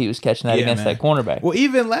in hell he was catching that against that cornerback. Well,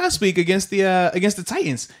 even last week against the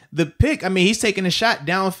Titans, the pick, he's taking a shot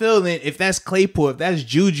downfield, and if that's Claypool, if that's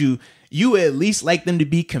Juju, you at least like them to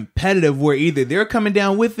be competitive where either they're coming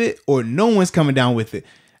down with it or no one's coming down with it.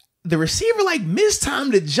 The receiver missed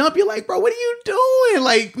time to jump. You're like, bro, what are you doing?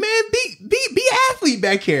 Like, man, be athlete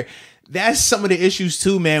back here. That's some of the issues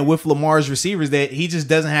too, man, with Lamar's receivers, that he just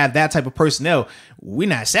doesn't have that type of personnel. We're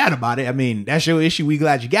not sad about it. That's your issue. We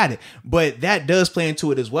glad you got it. But that does play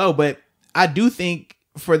into it as well. But I do think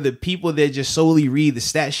for the people that just solely read the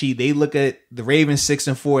stat sheet, they look at the Ravens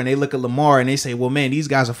 6-4 and they look at Lamar and they say, well, man, these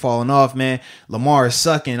guys are falling off, man. Lamar is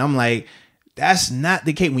sucking. I'm like, that's not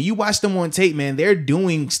the case. When you watch them on tape, man, they're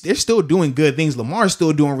still doing good things. Lamar's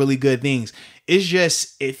still doing really good things. It's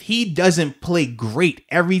just, if he doesn't play great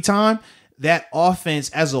every time, that offense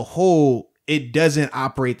as a whole it doesn't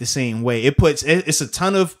operate the same way. It's a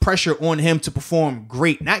ton of pressure on him to perform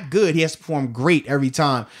great, not good. He has to perform great every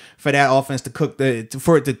time for that offense to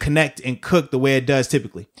for it to connect and cook the way it does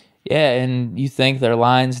typically. Yeah, and you think their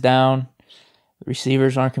line's down, the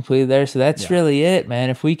receivers aren't completely there, so that's really it, man.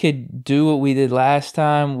 If we could do what we did last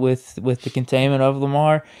time with the containment of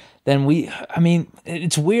Lamar, then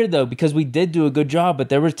it's weird though, because we did do a good job, but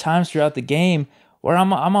there were times throughout the game where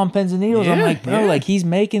I'm on pins and needles. I'm like, bro, like he's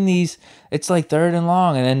making these, it's like 3rd and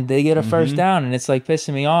long, and then they get a first down, and it's like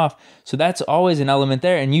pissing me off. So that's always an element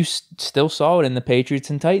there, and you still saw it in the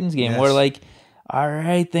Patriots and Titans game, where like, all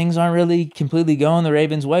right, things aren't really completely going the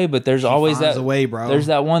Ravens' way, but there's always that way, bro. There's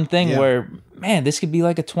that one thing where, man, this could be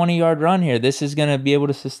like a 20-yard run here. This is going to be able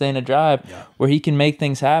to sustain a drive where he can make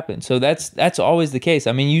things happen. So that's always the case.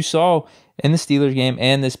 I mean, you saw in the Steelers game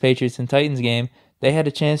and this Patriots and Titans game, they had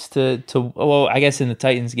a chance to well, I guess in the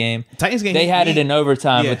Titans game, they had it in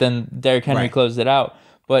overtime, but then Derrick Henry closed it out.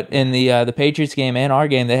 But in the Patriots game and our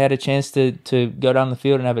game, they had a chance to go down the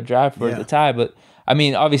field and have a drive for the tie. But I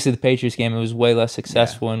mean, obviously the Patriots game, it was way less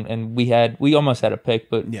successful, and we almost had a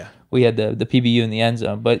pick, but we had the PBU in the end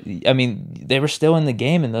zone. But I mean, they were still in the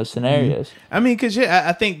game in those scenarios. I mean, because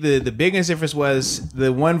I think the biggest difference was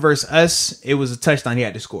the one versus us. It was a touchdown he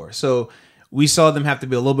had to score, so we saw them have to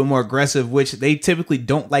be a little bit more aggressive, which they typically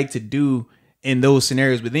don't like to do in those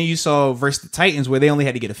scenarios. But then you saw versus the Titans where they only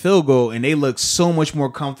had to get a field goal, and they looked so much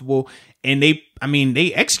more comfortable. And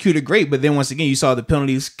they executed great, but then once again, you saw the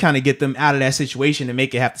penalties kind of get them out of that situation and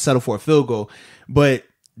make it have to settle for a field goal. But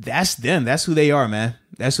that's them. That's who they are, man.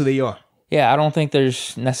 That's who they are. Yeah, I don't think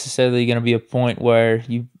there's necessarily going to be a point where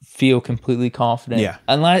you feel completely confident. Yeah.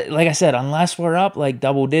 Unless, like I said, unless we're up like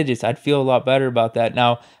double digits, I'd feel a lot better about that.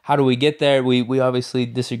 Now, how do we get there? We obviously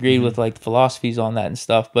disagreed with like philosophies on that and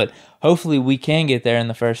stuff, but hopefully we can get there in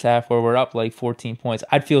the first half where we're up like 14 points.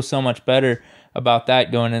 I'd feel so much better about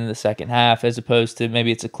that going into the second half, as opposed to maybe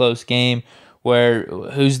it's a close game where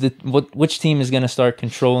which team is going to start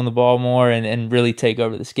controlling the ball more and really take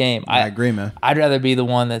over this game. I agree, man. I'd rather be the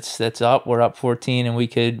one that's up. We're up 14, and we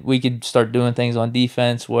could start doing things on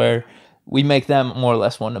defense where we make them more or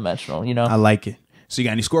less one-dimensional. You know, I like it. So you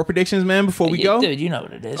got any score predictions, man? Before we go, dude, you know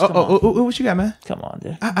what it is. What you got, man? Come on,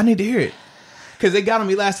 dude. I need to hear it. Because they got on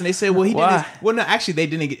me last and they said, well, he didn't. Well, no, actually, they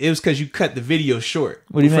didn't. It was because you cut the video short.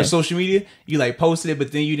 What do you mean? For social media, you like posted it,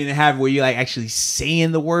 but then you didn't have where you like actually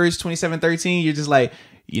saying the words 27-13. You're just like,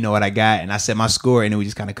 you know what I got, and I said my score, and then we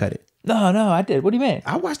just kind of cut it. No, I did. What do you mean?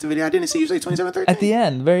 I watched the video. I didn't see you say 27-13. At the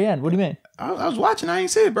end, very end. What do you mean? I was watching. I ain't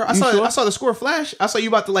say it, bro. I saw the score flash. I saw you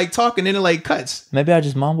about to like talk, and then it like cuts. Maybe I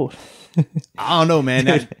just mumbled. I don't know,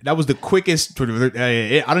 man. That was the quickest.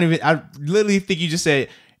 I literally think you just said,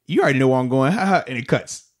 you already know where I'm going, and it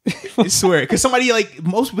cuts. I swear, because somebody like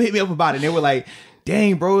most people hit me up about it, and they were like,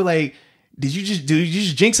 "Dang, bro, like, did you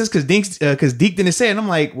just jinx us because Deke didn't say it?" And I'm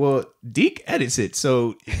like, "Well, Deke edits it,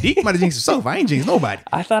 so Deke might have jinxed himself. I ain't jinxed nobody."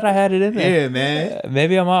 I thought I had it in there. Yeah, man.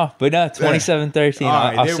 Maybe I'm off, but no, 27-13.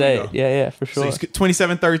 Right, I'll say it. Yeah, for sure. So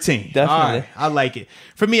 27-13. Definitely. All right, I like it.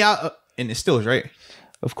 For me, and it's Steelers, right?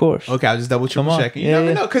 Of course. Okay, I'll just double triple checking. You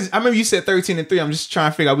never know, because I remember you said 13-3. I'm just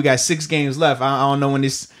trying to figure out. We got 6 games left. I don't know when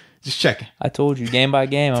this. Just checking. I told you, game by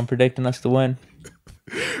game, I'm predicting us to win.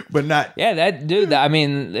 But not. Yeah, I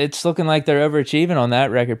mean, it's looking like they're overachieving on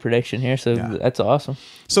that record prediction here, so that's awesome.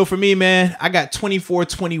 So for me, man, I got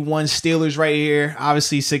 24-21 Steelers right here.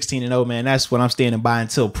 Obviously 16-0, man. That's what I'm standing by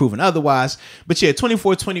until proven otherwise. But yeah,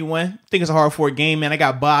 24-21. I think it's a hard-fought game, man. I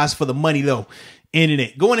got buys for the money, though. Ending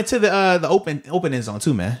it. Going into the open end zone,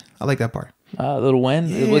 too, man. I like that part. A little win.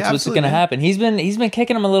 Yeah, what's going to happen? He's been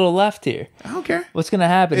kicking him a little left here. I don't care. What's going to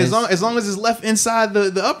happen? As long as it's left inside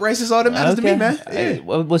the uprights, it's all that matters to me, man. Yeah.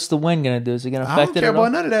 What's the wind going to do? Is it going to affect it? I don't care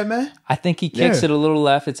about none of that, man. I think he kicks it a little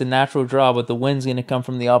left. It's a natural draw, but the wind's going to come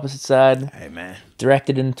from the opposite side. Hey, man.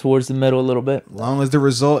 Directed in towards the middle a little bit. As long as the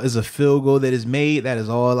result is a field goal that is made, that is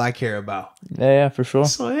all I care about. Yeah, for sure.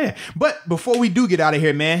 So, yeah. But before we do get out of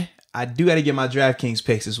here, man, I do got to get my DraftKings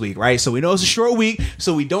picks this week, right? So we know it's a short week,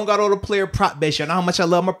 so we don't got all the player prop bets. Y'all know how much I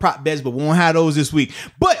love my prop bets, but we won't have those this week.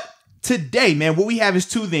 But today, man, what we have is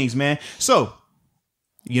 2 things, man. So,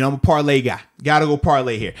 you know, I'm a parlay guy. Gotta go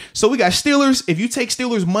parlay here. So we got Steelers. If you take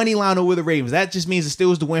Steelers money line over the Ravens, that just means the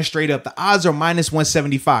Steelers to win straight up. The odds are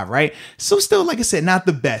 -175, right? So still, like I said, not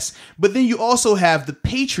the best. But then you also have the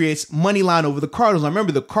Patriots money line over the Cardinals. Now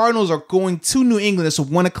remember, the Cardinals are going to New England. It's a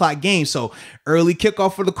 1 o'clock game. So early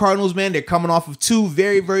kickoff for the Cardinals, man. They're coming off of 2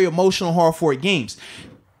 very, very emotional, hard-fought games.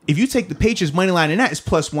 if you take the Patriots money line, and that is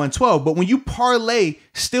plus 112. But when you parlay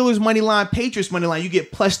Steelers money line, Patriots money line, you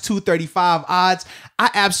get plus 235 odds. I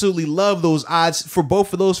absolutely love those odds for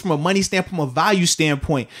both of those from a money standpoint, from a value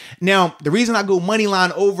standpoint. Now, the reason I go money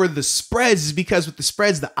line over the spreads is because with the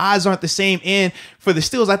spreads, the odds aren't the same. And for the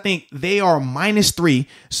Steelers, I think they are -3.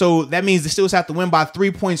 So that means the Steelers have to win by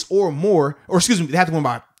 3 points or more, or excuse me, they have to win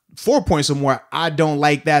by 4 points or more. I don't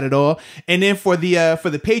like that at all. And then for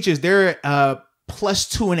the Patriots, they're plus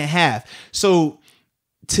 2.5. So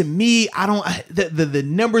to me, I don't, the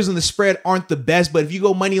numbers in the spread aren't the best, but if you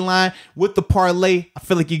go money line with the parlay, I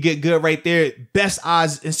feel like you get good right there. Best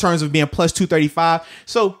odds in terms of being plus 235.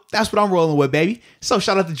 So that's what I'm rolling with, baby. So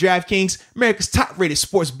shout out to DraftKings, America's top rated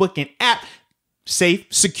sports booking app. Safe,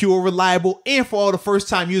 secure, reliable, and for all the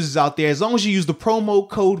first-time users out there, as long as you use the promo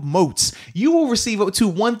code Moats, you will receive up to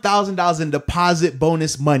 $1,000 in deposit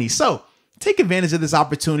bonus money. So take advantage of this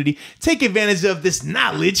opportunity, take advantage of this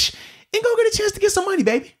knowledge, and go get a chance to get some money,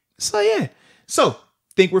 baby. So yeah. So,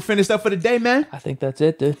 think we're finished up for the day, man? I think that's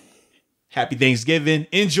it, dude. Happy Thanksgiving.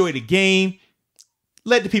 Enjoy the game.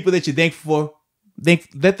 Let the people that you're thankful for,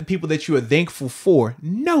 let the people that you are thankful for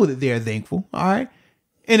know that they are thankful. All right.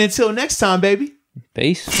 And until next time, baby.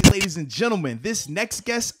 Peace. Ladies and gentlemen, this next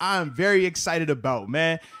guest I'm very excited about,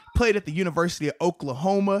 man. Played at the University of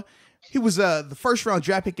Oklahoma. He was the first round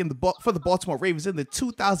draft pick for the Baltimore Ravens in the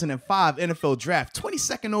 2005 NFL draft,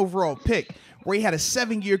 22nd overall pick, where he had a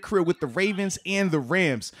 7-year career with the Ravens and the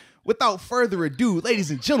Rams. Without further ado,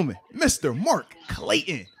 ladies and gentlemen, Mr. Mark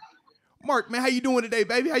Clayton. Mark, man, how you doing today,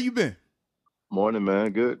 baby? How you been? Morning,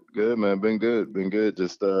 man. Good, man. Been good.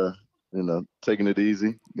 Just taking it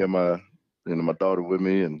easy. Got my daughter with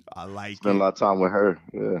me, and I like spend a lot of time with her.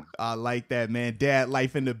 Yeah, I like that, man. Dad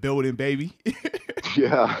life in the building, baby.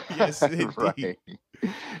 Yeah. Yes, indeed.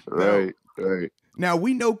 Right. Now,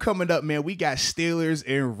 we know coming up, man, we got Steelers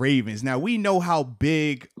and Ravens. Now, we know how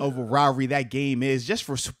big of a rivalry that game is just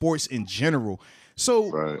for sports in general.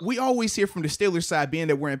 So we always hear from the Steelers side, being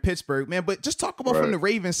that we're in Pittsburgh, man, but just talk about from the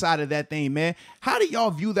Ravens side of that thing, man. How do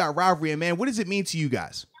y'all view that rivalry, and, man, what does it mean to you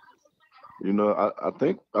guys? I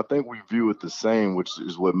think we view it the same, which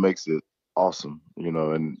is what makes it awesome,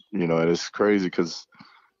 and it's crazy because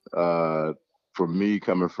for me,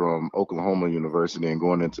 coming from Oklahoma University and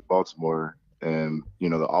going into Baltimore, and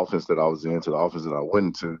the offense that I was into, the offense that I went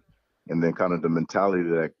into, and then kind of the mentality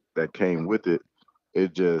that came with it,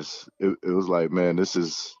 it was like, man, this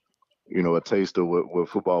is a taste of what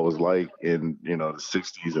football was like in the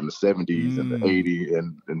 60s and the 70s and the 80s,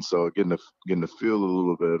 and so getting to feel a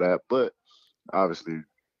little bit of that, but obviously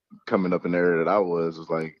coming up in the area that I was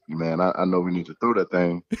like, man, I know we need to throw that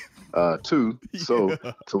thing too. So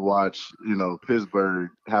to watch,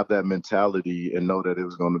 Pittsburgh have that mentality and know that it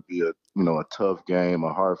was going to be a tough game,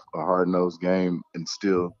 a hard-nosed game, and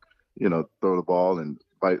still, throw the ball and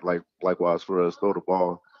fight likewise for us, throw the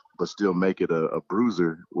ball, but still make it a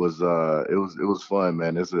bruiser was it was fun,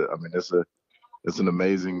 man. It's an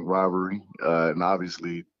amazing rivalry, and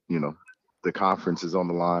obviously, the conference is on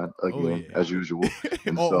the line again, as usual,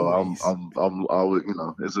 and so I'm always,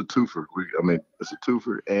 it's a twofer. It's a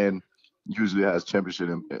twofer, and usually has championship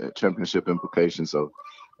implications. So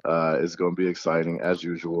it's going to be exciting as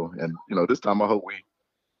usual. And this time I hope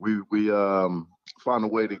we find a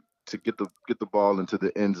way to get the ball into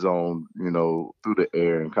the end zone, through the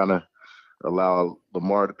air, and kind of allow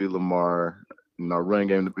Lamar to be Lamar. Our run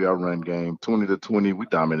game to be our run game. 20-20, we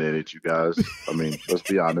dominated you guys. Let's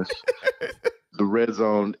be honest. The red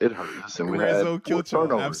zone, it hurt us, and we had 4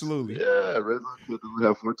 turnovers. Absolutely. Yeah, red zone killed us. We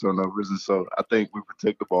had 4 turnovers, and so I think we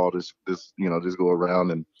protect the ball. Just go around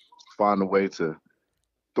and find a way to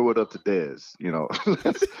throw it up to Dez.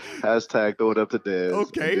 Hashtag throw it up to Dez.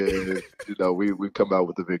 Okay. And then, we come out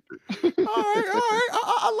with the victory. All right.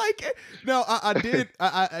 I like it. No, I did.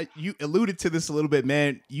 You alluded to this a little bit,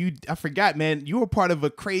 man. I forgot, man. You were part of a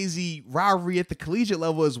crazy rivalry at the collegiate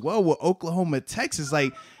level as well with Oklahoma, Texas.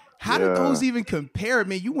 Like, how did those even compare,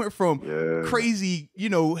 man? You went from crazy,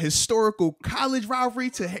 historical college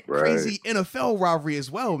rivalry to crazy NFL rivalry as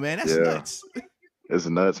well, man. That's nuts. It's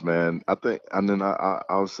nuts, man. I think, and then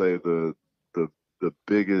I'll say the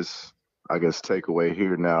biggest, I guess, takeaway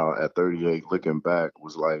here now at 38, looking back,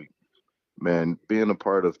 was like, man, being a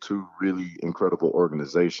part of 2 really incredible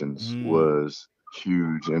organizations was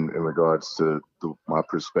huge in regards to my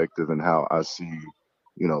perspective and how I see,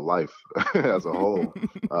 life as a whole,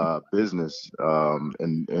 business,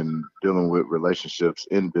 and dealing with relationships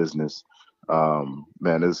in business.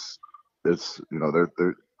 Man, it's they're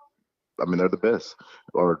the best,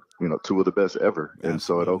 or 2 of the best ever. And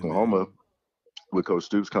so at Oklahoma, with Coach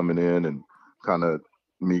Stoops coming in and kind of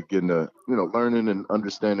me getting to, learning and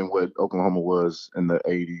understanding what Oklahoma was in the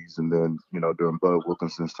 80s, and then, during Bud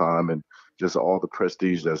Wilkinson's time, and just all the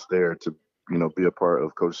prestige that's there to, be a part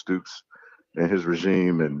of Coach Stoops and his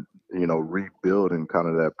regime, and, rebuilding kind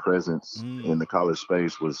of that presence in the college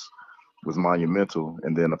space was monumental.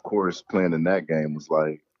 And then, of course, playing in that game was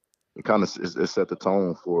like, it set the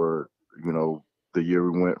tone for, the year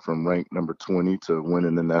we went from ranked number 20 to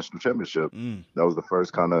winning the national championship. That was the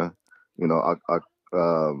first kind of,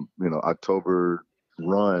 October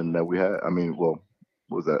run that we had. I mean, well,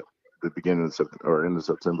 what was that, the beginning of September or end of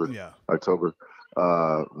September, October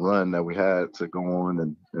run that we had to go on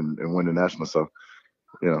and win the national. So,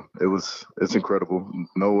 it's incredible.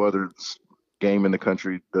 No other game in the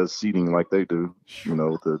country does seeding like they do.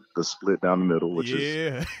 The split down the middle, which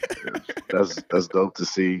is that's dope to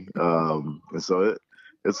see. And so it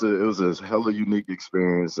was a hella unique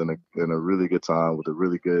experience and a really good time with a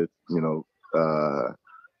really good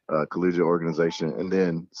collegiate organization, and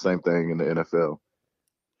then same thing in the NFL.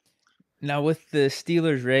 Now with the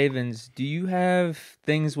Steelers Ravens, do you have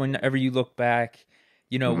things whenever you look back,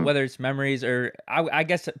 whether it's memories or I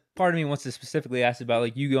guess part of me wants to specifically ask about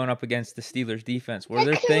like you going up against the Steelers defense. Were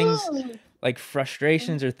there things like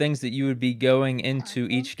frustrations or things that you would be going into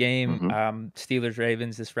each game, Steelers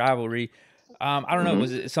Ravens, this rivalry? I don't know.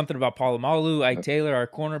 Was it something about Polamalu, Ike Taylor, our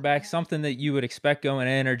cornerback, something that you would expect going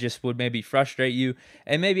in, or just would maybe frustrate you?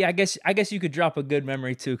 And maybe I guess you could drop a good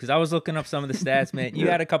memory too, because I was looking up some of the stats, man. You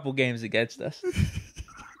had a couple games against us.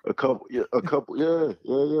 A couple, yeah.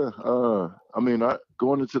 I mean,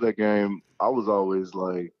 going into that game, I was always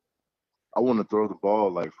like, I want to throw the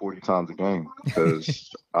ball like 40 times a game,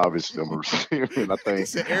 because obviously I'm a receiver, and I think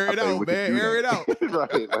air it out, man, air it out.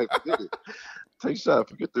 Right, like forget it. Take a shot.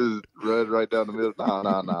 Forget this run right down the middle.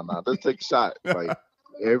 Nah. Let's take a shot. Like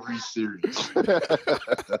every series. And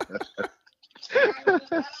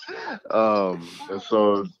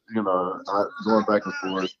so, going back and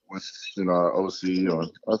forth with, our OC,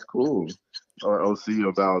 that's cool. Our OC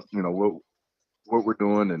about, what we're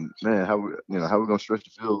doing, and man, how we're going to stretch the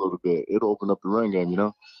field a little bit. It'll open up the run game,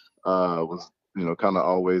 was, kind of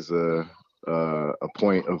always a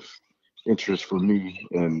point of interest for me,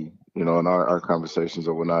 and in our conversations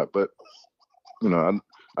or whatnot. But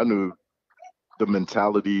I knew the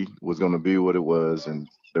mentality was going to be what it was, and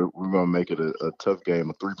we're going to make it a tough game,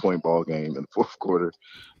 a 3-point ball game in the fourth quarter,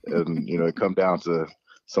 and it come down to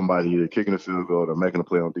somebody either kicking a field goal or making a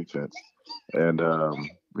play on defense, and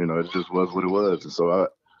it just was what it was. And so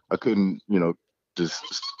I couldn't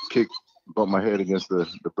just bump my head against the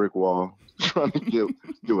brick wall trying to get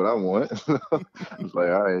what I want. It's like,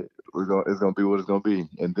 all right, it's gonna be what it's gonna be.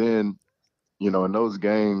 And then, in those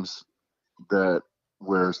games that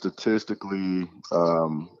where statistically, I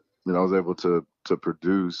was able to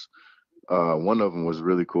produce. One of them was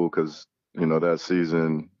really cool because that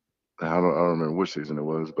season, I don't remember which season it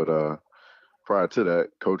was, but prior to that,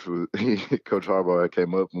 Coach Harbaugh had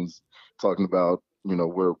came up and was talking about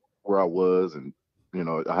where I was, and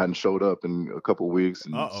I hadn't showed up in a couple of weeks,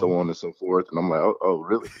 and so on and so forth. And I'm like, oh,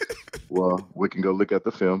 really? Well, we can go look at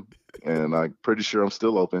the film, and I'm pretty sure I'm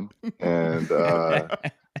still open. And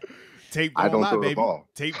tape don't lie, throw baby. The ball.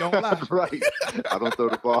 Tape don't lie. Right. I don't throw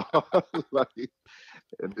the ball.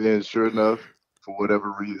 And then, sure enough, for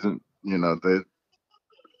whatever reason, they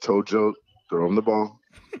told Joe, throw him the ball,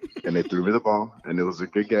 and they threw me the ball, and it was a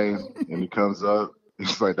good game. And he comes up,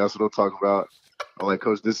 it's like, that's what I'm talking about. I'm like,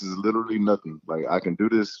 Coach, this is literally nothing. Like, I can do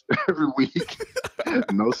this every week.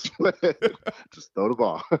 No sweat. Just throw the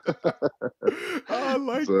ball. I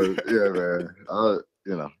like so, that. Yeah,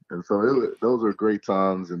 man. And so those were great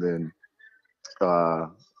times. And then,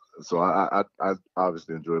 so I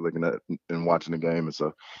obviously enjoy looking at and watching the game. And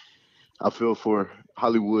so I feel for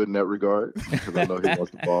Hollywood in that regard, because I know he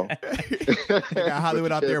wants the ball. You got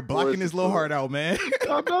Hollywood out there blocking his little heart out, man.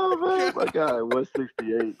 I know, man. My guy,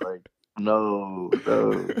 168. Like, no.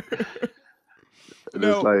 And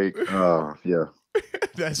it's like, yeah.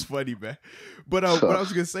 That's funny, man. But what I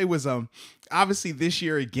was gonna say was, obviously this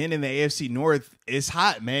year again in the AFC North, it's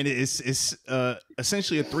hot, man. It's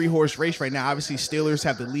essentially a 3-horse race right now. Obviously, Steelers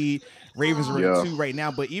have the lead, Ravens are in 2 right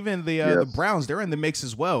now, but even the Browns, they're in the mix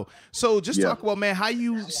as well. So just talk about, man, how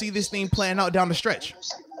you see this thing playing out down the stretch.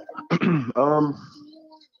 Man,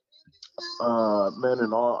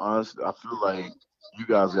 in all honesty, I feel like you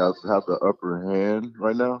guys have the upper hand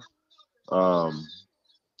right now.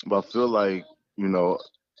 But I feel like,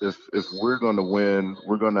 if we're going to win,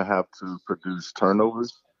 we're going to have to produce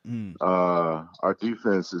turnovers. Our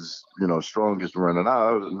defense is, strongest running.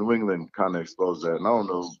 New England kind of exposed that. And I don't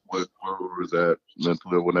know where was that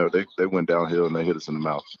mentally whenever they went downhill and they hit us in the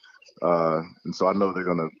mouth. And so I know they're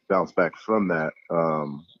going to bounce back from that.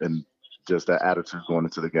 And just that attitude going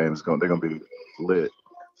into the game they're going to be lit.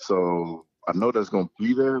 So I know that's going to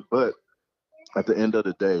be there, but at the end of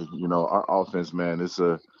the day, our offense, man, it's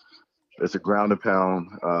a ground and pound,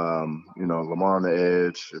 Lamar on the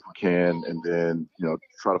edge if we can, and then,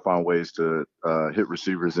 try to find ways to hit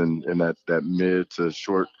receivers in that mid to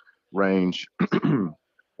short range.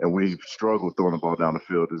 And we've struggled throwing the ball down the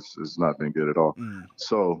field. It's not been good at all.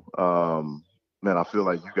 So, man, I feel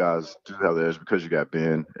like you guys do have the edge because you got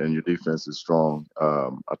Ben and your defense is strong.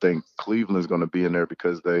 I think Cleveland's going to be in there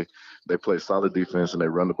because they play solid defense and they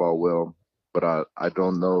run the ball well. But I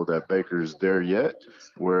don't know that Baker's there yet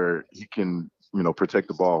where he can, protect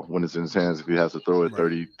the ball when it's in his hands if he has to throw it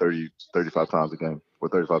 30, 35 times a game or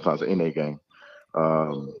 35 times in a game.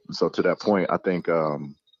 So to that point, I think,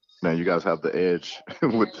 man, you guys have the edge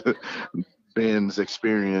with Ben's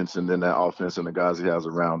experience and then that offense and the guys he has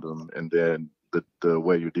around him and then the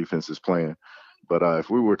way your defense is playing. But if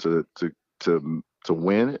we were to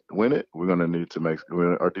win it, we're going to need to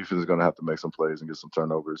our defense is going to have to make some plays and get some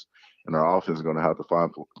turnovers, and our offense is going to have to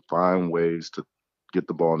find ways to get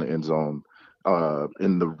the ball in the end zone,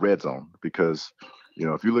 in the red zone, because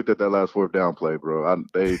if you looked at that last fourth down play, bro,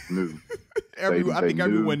 they knew. I think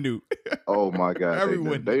everyone knew. Oh my God,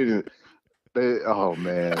 everyone. Oh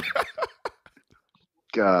man.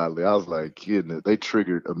 Golly, I was like kidding it. They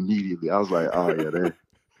triggered immediately. I was like, oh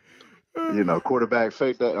yeah, quarterback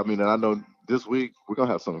fake that. I mean, and I know this week we're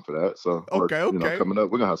gonna have something for that. So okay. Coming up,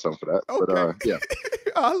 we're gonna have something for that. Okay. But yeah,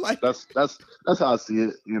 I like that's how I see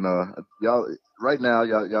it. Y'all right now,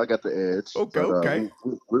 y'all got the edge. Okay.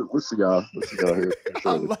 We'll see y'all. Here.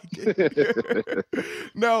 I like it.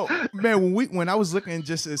 No, man. When I was looking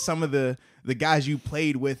just at some of the guys you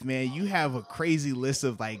played with, man, you have a crazy list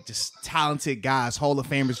of like just talented guys, Hall of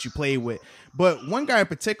Famers you played with. But one guy in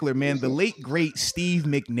particular, man, the late great Steve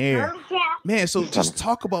McNair. Man, so just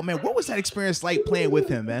talk about, man, what was that experience like playing with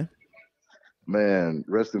him, man? Man,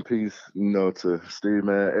 rest in peace, to Steve,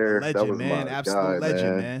 man. Eric, legend, that was man, my absolute guy,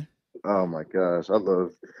 legend, man. Oh my gosh, I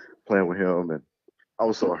love playing with him, and I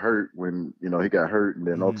was so hurt when he got hurt and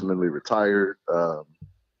then ultimately retired. That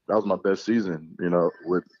was my best season,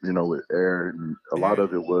 with Air, and a lot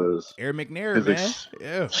of it was Air McNair, man.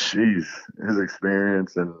 Yeah, his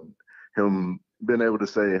experience and him being able to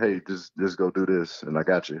say, "Hey, just go do this, and I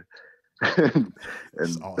got you," and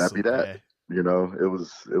awesome, that be that. Man.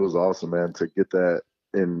 It was awesome, man, to get that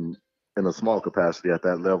in a small capacity at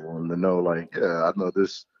that level, and to know, like, yeah, I know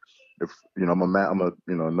this. If I'm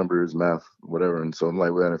a numbers, math, whatever, and so I'm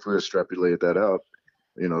like, well, if we extrapolate that out,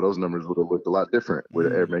 those numbers would have looked a lot different with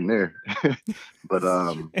Ed McNair. But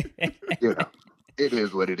it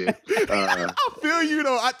is what it is. I feel you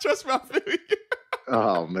though. I feel you.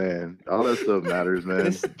 Oh man, all that stuff matters, man.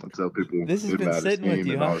 I tell people this has been sitting with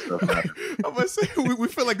you, huh? I'm gonna say we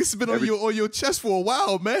feel like this has been on your chest for a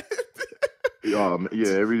while, man. Yeah,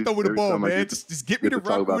 throw me the ball, man. Just get me the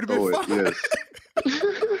rock. Would have been fine. Yes.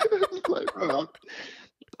 Like, bro,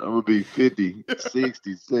 I'm gonna be 50,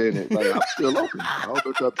 60, saying it. Like, I'm still open. I don't know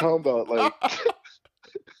what y'all talking about. Like,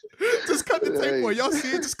 just cut the tape on. Y'all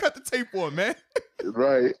see it? Just cut the tape on, man.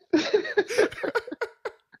 Right.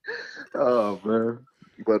 Oh man,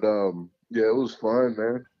 but yeah, it was fun,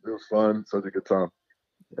 man. It was fun, such a good time,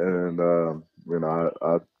 and I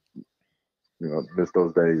miss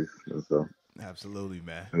those days, and so absolutely,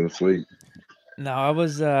 man. It was sweet. Now, I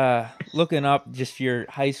was looking up just your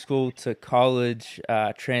high school to college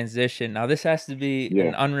transition. Now, this has to be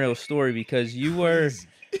an unreal story because you were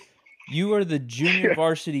the junior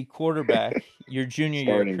varsity quarterback your junior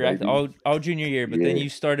year, correct? All junior year, but then you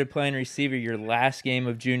started playing receiver your last game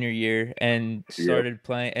of junior year and started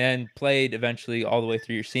playing and played eventually all the way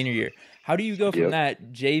through your senior year. How do you go from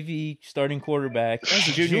that JV starting quarterback as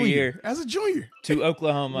a junior to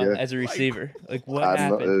Oklahoma as a receiver? Like what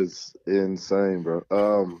happened? It's insane, bro.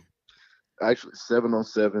 Actually,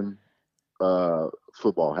 7-on-7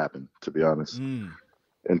 football happened. To be honest,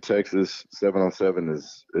 in Texas, 7-on-7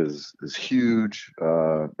 is huge.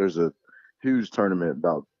 There's a huge tournament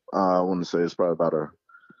about I want to say it's probably about a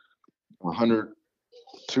 100,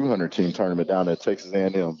 200 team tournament down at Texas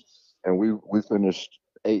A&M, and we finished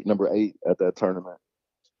number 8 at that tournament.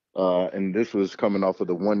 And this was coming off of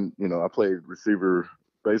the one, I played receiver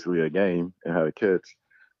basically a game and had a catch,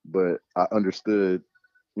 but I understood,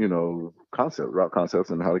 route concepts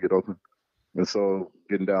and how to get open. And so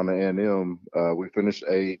getting down to A&M, we finished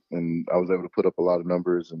 8, and I was able to put up a lot of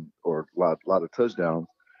numbers or a lot of touchdowns.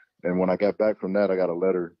 And when I got back from that, I got a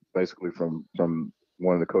letter basically from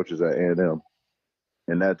one of the coaches at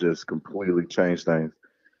And that just completely changed things.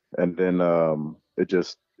 And then it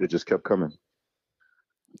it just kept coming.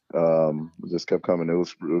 It just kept coming. It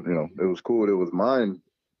was, it was cool. It was mind,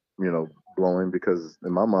 blowing, because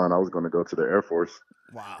in my mind I was going to go to the Air Force.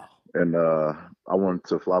 Wow. And I wanted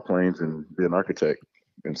to fly planes and be an architect.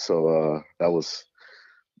 And so that's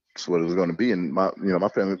what it was going to be. And my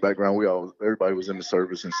family background, everybody was in the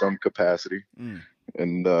service in some capacity.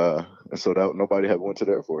 And so that nobody had went to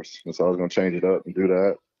the Air Force. And so I was going to change it up and do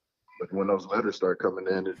that. But when those letters started coming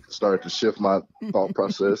in, it started to shift my thought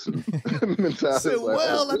process and mentality. So,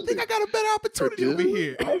 I think I got a better opportunity over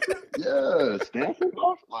here. Yeah, Stanford,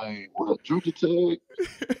 like what? Georgia Tech,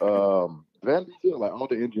 Vanderbilt, like all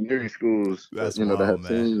the engineering schools that have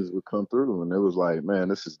teams would come through, and it was like, man,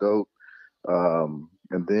 this is dope. And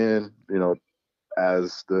then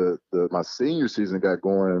as my senior season got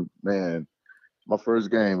going, man, my first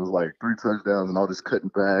game was like 3 touchdowns and all this cutting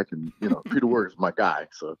back, and Peter Works my guy,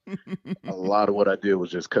 so a lot of what I did was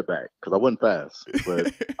just cut back because I wasn't fast,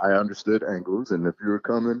 but I understood angles, and if you were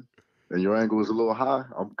coming and your angle was a little high,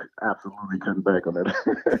 I'm absolutely cutting back on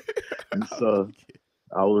that. And so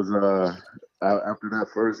I was after that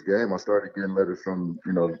first game, I started getting letters from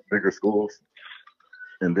bigger schools,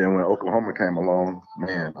 and then when Oklahoma came along,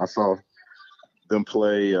 man, I saw them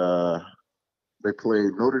play. They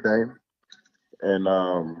played Notre Dame. And,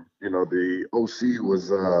 the OC was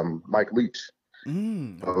Mike Leach.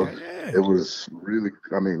 It was really,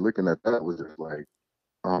 looking at that was just like,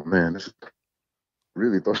 oh, man, this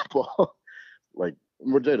really throw the ball. Like,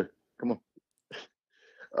 Jada, come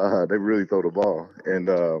on. They really throw the ball. And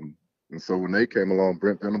so when they came along,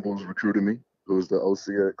 Brent Venables recruited me, who's the OC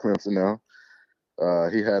at Clemson now.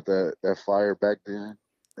 He had that fire back then,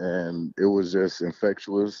 and it was just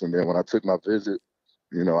infectious. And then when I took my visit,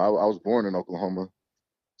 I was born in Oklahoma,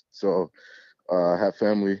 so I had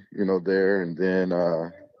family, there. And then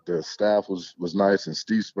the staff was nice, and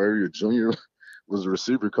Steve Spurrier Jr. was a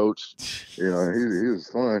receiver coach. He was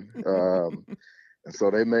fun. And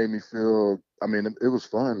so they made me feel. It was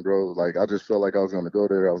fun, bro. Like I just felt like I was going to go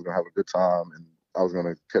there, I was going to have a good time, and I was going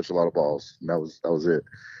to catch a lot of balls. And that was it.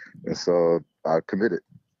 And so I committed.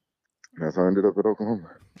 And that's how I ended up at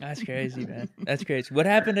Oklahoma. That's crazy, man. That's crazy. What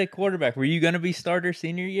happened at quarterback? Were you going to be starter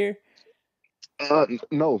senior year?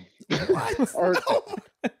 No.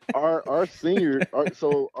 Our senior, our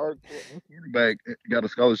quarterback got a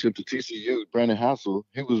scholarship to TCU. Brandon Hassel,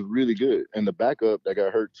 he was really good, and the backup that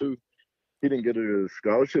got hurt too. He didn't get a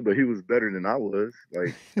scholarship, but he was better than I was.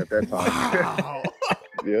 Like at that time. Wow.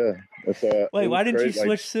 Yeah. Wait, why didn't you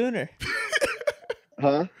switch sooner?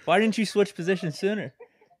 Huh? Why didn't you switch positions sooner?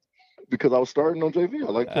 Because I was starting on JV.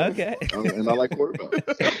 I like okay, and I like quarterback.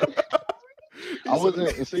 I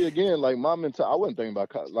wasn't, and see again, like my mental, I wasn't thinking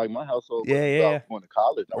about like my household. About going to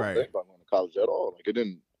college. I wasn't thinking about going to college at all. Like it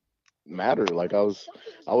didn't matter. Like I was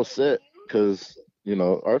set because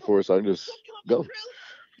Air Force. I just go.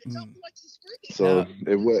 So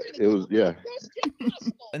it was yeah.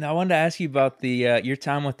 And I wanted to ask you about the your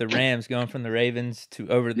time with the Rams, going from the Ravens to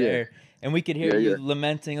over there. And we could hear you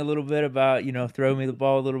lamenting a little bit about, throw me the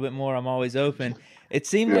ball a little bit more. I'm always open. It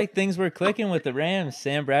seemed like things were clicking with the Rams.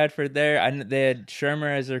 Sam Bradford there. They had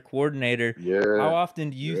Shermer as their coordinator. Yeah. How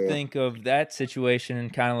often do you think of that situation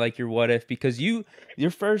and kind of like your what if? Because your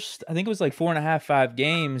first, I think it was like 4.5, 5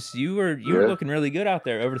 games, you were looking really good out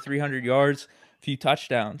there, over 300 yards, a few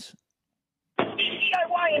touchdowns.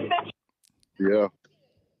 Yeah.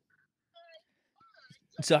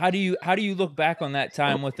 So how do you look back on that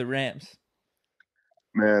time with the Rams?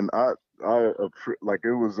 Man, I like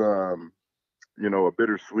it was a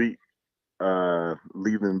bittersweet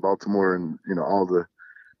leaving Baltimore and all the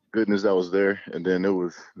goodness that was there, and then it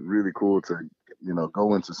was really cool to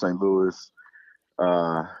go into St. Louis.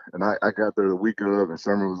 And I got there the week of, and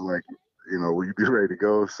Summer was like, will you be ready to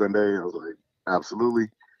go Sunday? I was like, absolutely.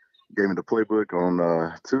 Gave me the playbook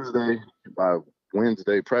on Tuesday. By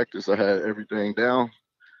Wednesday practice, I had everything down.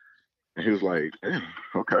 And he was like, damn,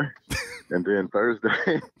 okay. And then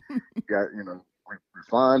Thursday, got, we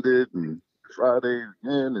refined it, and Friday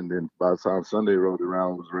again. And then by the time Sunday rolled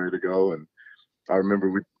around, was ready to go. And I remember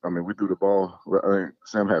we threw the ball.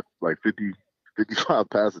 Sam had like 55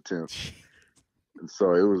 pass attempts. And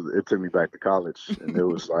so it took me back to college. And it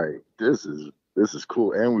was like, this is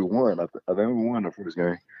cool. And we won. I think we won the first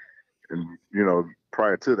game. And,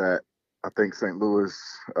 prior to that, I think St. Louis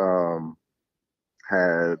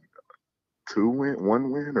had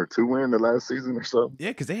one win or two win the last season or so. Yeah,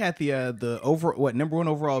 because they had the number 1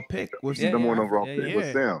 overall pick was number 1 overall pick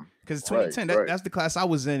was Sam. Because 2010, that's the class I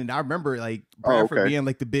was in, and I remember like Bradford being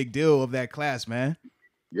like the big deal of that class, man.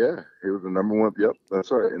 Yeah, it was the number 1. Yep,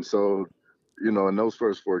 that's right. And so, in those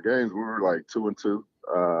first 4 games, we were like 2-2.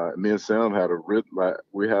 Me and Sam had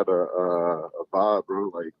we had a vibe,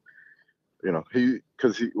 bro. Like, you know,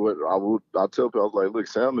 I'll tell people, I was like, look,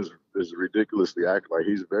 Sam is ridiculously accurate. Like,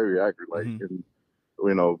 he's very accurate. Like, and,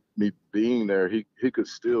 you know, me being there, he could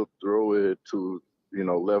still throw it to, you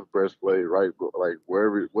know, left breastplate, right, like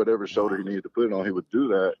whatever shoulder he needed to put it on, he would do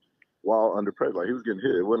that while under pressure. Like, he was getting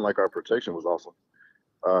hit. It wasn't like our protection was awesome.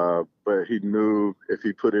 But he knew if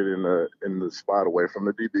he put it in the spot away from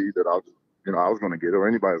the DB that I was going to get it, or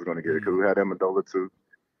anybody was going to get it, because we had Amendola too.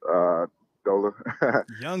 Dola.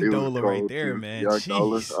 Young Dola right there, man. Young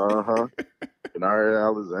Jeez. Dola. And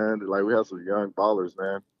Alexander. Like, we have some young ballers,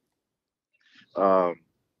 man.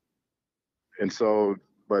 And so,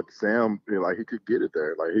 but Sam, you know, like, he could get it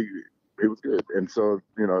there. Like, he was good. And so,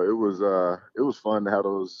 you know, it was fun to have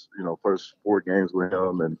those, you know, first 4 games with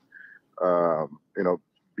him, and you know,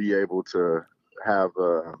 be able to have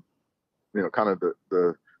you know, kind of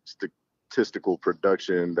the statistical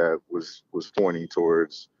production that was pointing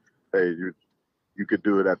towards, hey, you could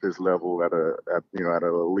do it at this level, at an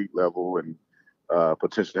elite level, and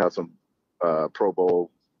potentially have some Pro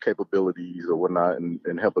Bowl capabilities or whatnot,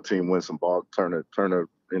 and help a team win some ball, turn a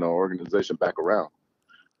you know, organization back around.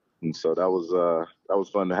 And so that was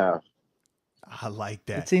fun to have. I like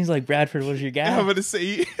that. It seems like Bradford was your guy. I'm gonna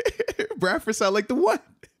say Bradford sound like the one.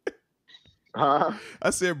 Huh?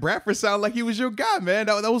 I said Bradford sound like he was your guy, man.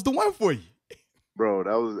 That was the one for you. Bro,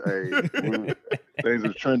 that was things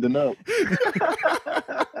are trending up.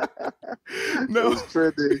 No, it was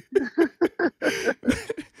trending.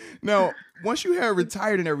 Now, once you had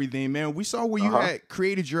retired and everything, man, we saw where you had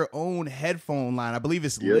created your own headphone line. I believe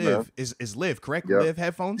it's Live. Is Live, correct? Yep. Live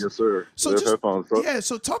headphones? Yes, sir. So Live headphones. So. Yeah,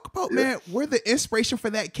 so talk about, man, where the inspiration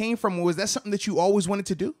for that came from. Or was that something that you always wanted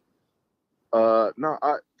to do? No,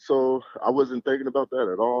 so I wasn't thinking about that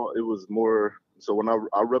at all. It was more, so when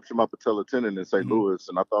I ruptured my patella tendon in St. Louis,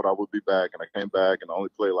 and I thought I would be back, and I came back and I only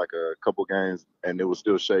played like a couple games, and it was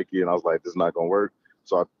still shaky, and I was like, this is not going to work.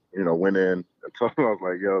 So I, you know, went in and told them, I was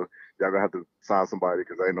like, yo, y'all gonna have to sign somebody,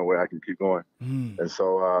 because there ain't no way I can keep going. And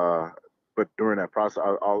so, but during that process,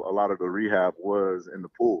 a lot of the rehab was in the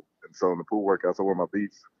pool. And so in the pool workouts, I wore my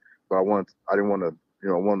beats, but I didn't want to, you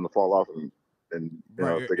know, want them to fall off, and you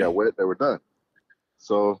know, if they got wet, they were done.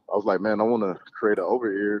 So I was like, man, I want to create an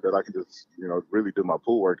over ear that I can just, you know, really do my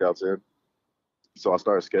pool workouts in. So I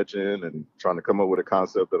started sketching and trying to come up with a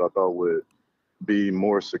concept that I thought would be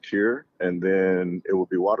more secure, and then it would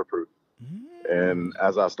be waterproof. And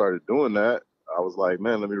as I started doing that, I was like,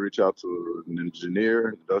 man, let me reach out to an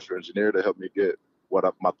industrial engineer, to help me get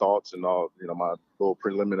my thoughts and all, you know, my little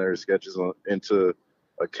preliminary sketches into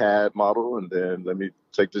a CAD model, and then let me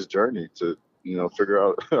take this journey to, you know, figure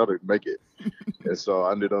out how to make it. And so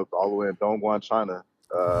I ended up all the way in Dongguan, China,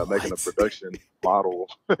 making a production model.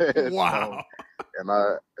 Wow.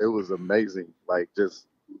 And it was amazing. Like, just,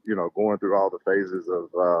 you know, going through all the phases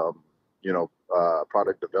of, you know,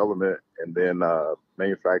 product development, and then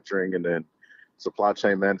manufacturing, and then supply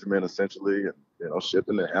chain management, essentially, and, you know,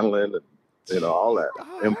 shipping and handling, and, you know, all that.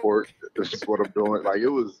 Import, this is what I'm doing. Like,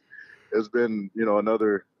 it's been, you know,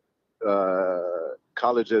 another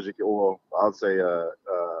college education, well, I'll say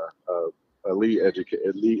elite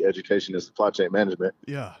education in supply chain management.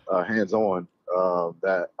 Yeah. Hands-on,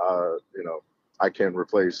 that you know, I can't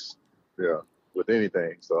replace, you know, with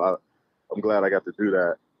anything. So I'm glad I got to do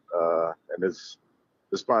that. And it's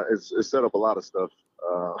set up a lot of stuff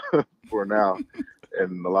for now,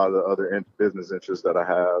 and a lot of the other business interests that I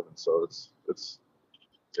have. And so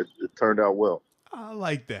it turned out well. I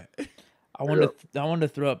like that. I wanted to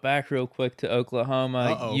throw it back real quick to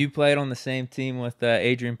Oklahoma. You played on the same team with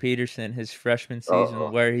Adrian Peterson his freshman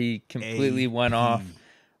season, where he completely went off.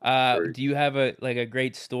 Do you have a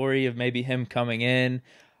great story of maybe him coming in?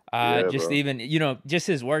 Just bro. Even, you know, just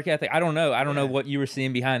his work ethic. I don't know what you were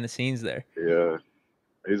seeing behind the scenes there. Yeah,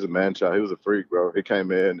 he's a man child. He was a freak, bro. He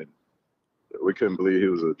came in, and we couldn't believe he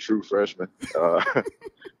was a true freshman.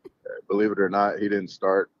 Believe it or not, he didn't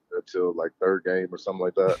start until like third game or something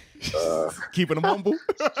like that. Keeping him humble.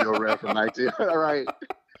 Still ran for 19. All right.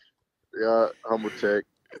 Yeah, humble check.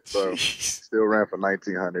 So still ran for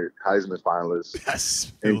 1900. Heisman finalist. That's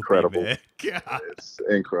filthy, incredible. Man. God. It's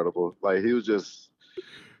incredible. Like, he was just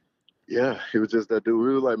that dude.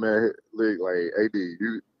 We were like, man, like, AD,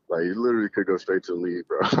 you literally could go straight to the league,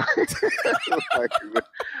 bro. Like,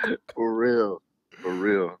 for real.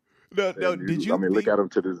 No, did you? I mean, look at him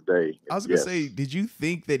to this day. I was gonna say, did you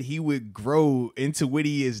think that he would grow into what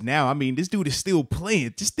he is now? I mean, this dude is still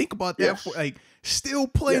playing. Just think about that. Still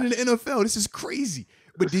playing in the NFL. This is crazy.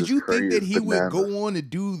 But did you think that he would go on to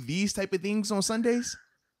do these type of things on Sundays?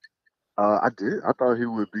 I did. I thought he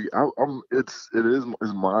would be. It's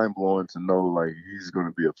mind blowing to know like he's going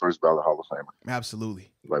to be a first ballot Hall of Famer.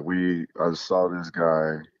 Absolutely. Like I saw this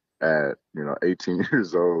guy at 18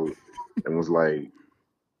 years old and was like,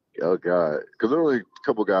 oh God, because there were only a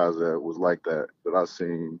couple guys that was like that I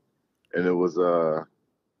seen, and it was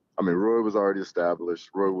Roy was already established,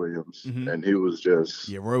 Roy Williams, and he was just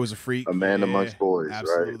Roy was a freak, a man amongst boys,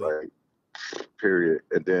 absolutely. Right? Like, period.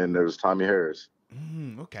 And then there was Tommy Harris.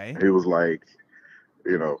 Okay. He was like,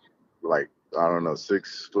 like I don't know,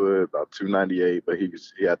 6 foot, about 298, but he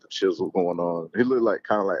had the chisel going on. He looked like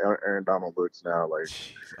kind of like Aaron Donald looks now, like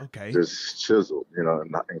just chiseled,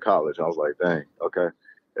 in college. I was like, dang, okay.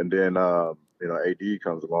 And then AD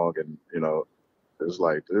comes along, and it's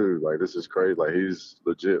like, dude, like this is crazy. Like he's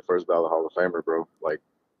legit first ballot Hall of Famer, bro. Like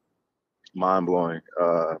mind blowing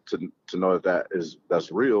to know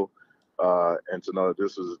that's real, and to know that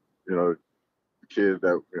this is kid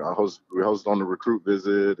that we hosted on the recruit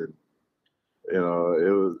visit, and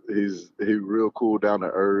he real cool, down to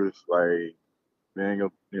earth, like being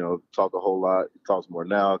talk a whole lot. He talks more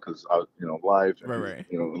now because life and right.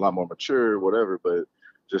 A lot more mature, whatever. But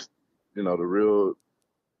just the real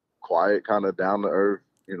quiet, kind of down to earth,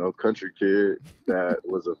 country kid that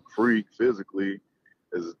was a freak physically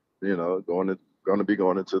is going to be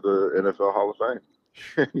going into the NFL Hall of Fame.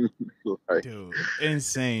 Like, dude,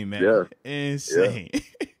 insane, man. Yeah, insane.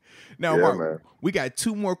 Yeah. Now, Mark, man, we got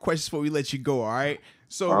 2 more questions before we let you go. All right,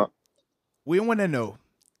 so we want to know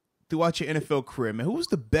throughout your NFL career, man, who was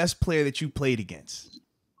the best player that you played against?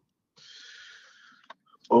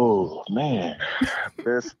 Oh man,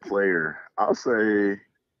 best player, I'll say.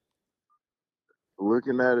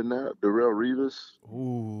 Looking at it now, Darrelle Revis.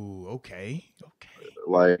 Ooh, okay.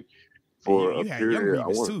 Like for you a had period,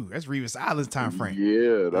 young Revis too. That's Revis Island's time frame.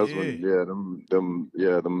 Yeah, that's when. Yeah,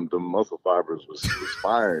 them muscle fibers was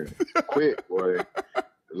firing quick, boy. It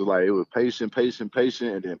was like it was patient,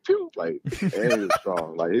 and then phew, like and he was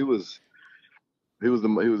strong. Like he was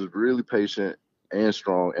really patient and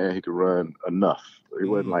strong, and he could run enough. He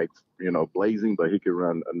wasn't like blazing, but he could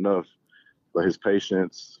run enough. But his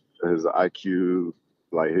patience, his IQ,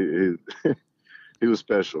 like he was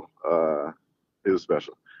special. He was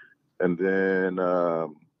special. And then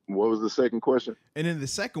what was the second question? And then the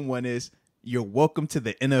second one is, you're welcome to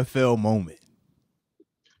the NFL moment.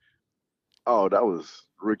 Oh, that was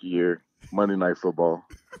rookie year, Monday Night Football,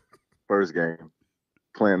 first game,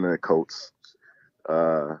 playing the Colts.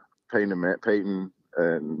 Peyton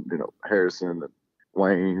and Harrison and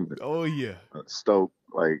Wayne. Oh yeah. Stoke,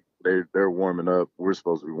 like they're warming up. We're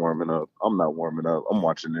supposed to be warming up. I'm not warming up. I'm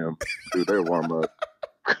watching them. Dude, they're warm up.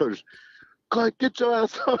 Coach, Clark, get your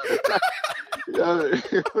ass up. What are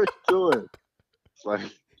you doing? It's like,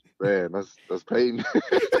 man, that's Peyton.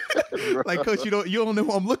 Like, Coach, you don't know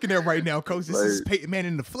who I'm looking at right now, Coach. This is Peyton Man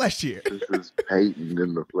in the flesh here. This is Peyton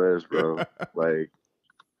in the flesh, bro. Like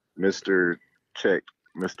Mr. Check,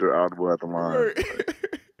 Mr. Audible at the line.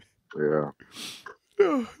 Like,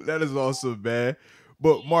 yeah. That is awesome, man.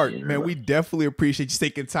 But Mark, man, we definitely appreciate you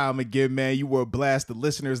taking time again, man. You were a blast. The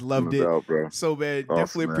listeners loved it. Out, bro. So, man, awesome,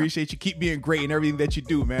 definitely appreciate you. Keep being great in everything that you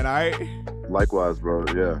do, man. All right. Likewise, bro.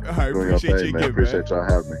 Yeah. All right. Appreciate you again, man. Appreciate y'all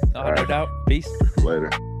having me. No doubt. Peace. Later.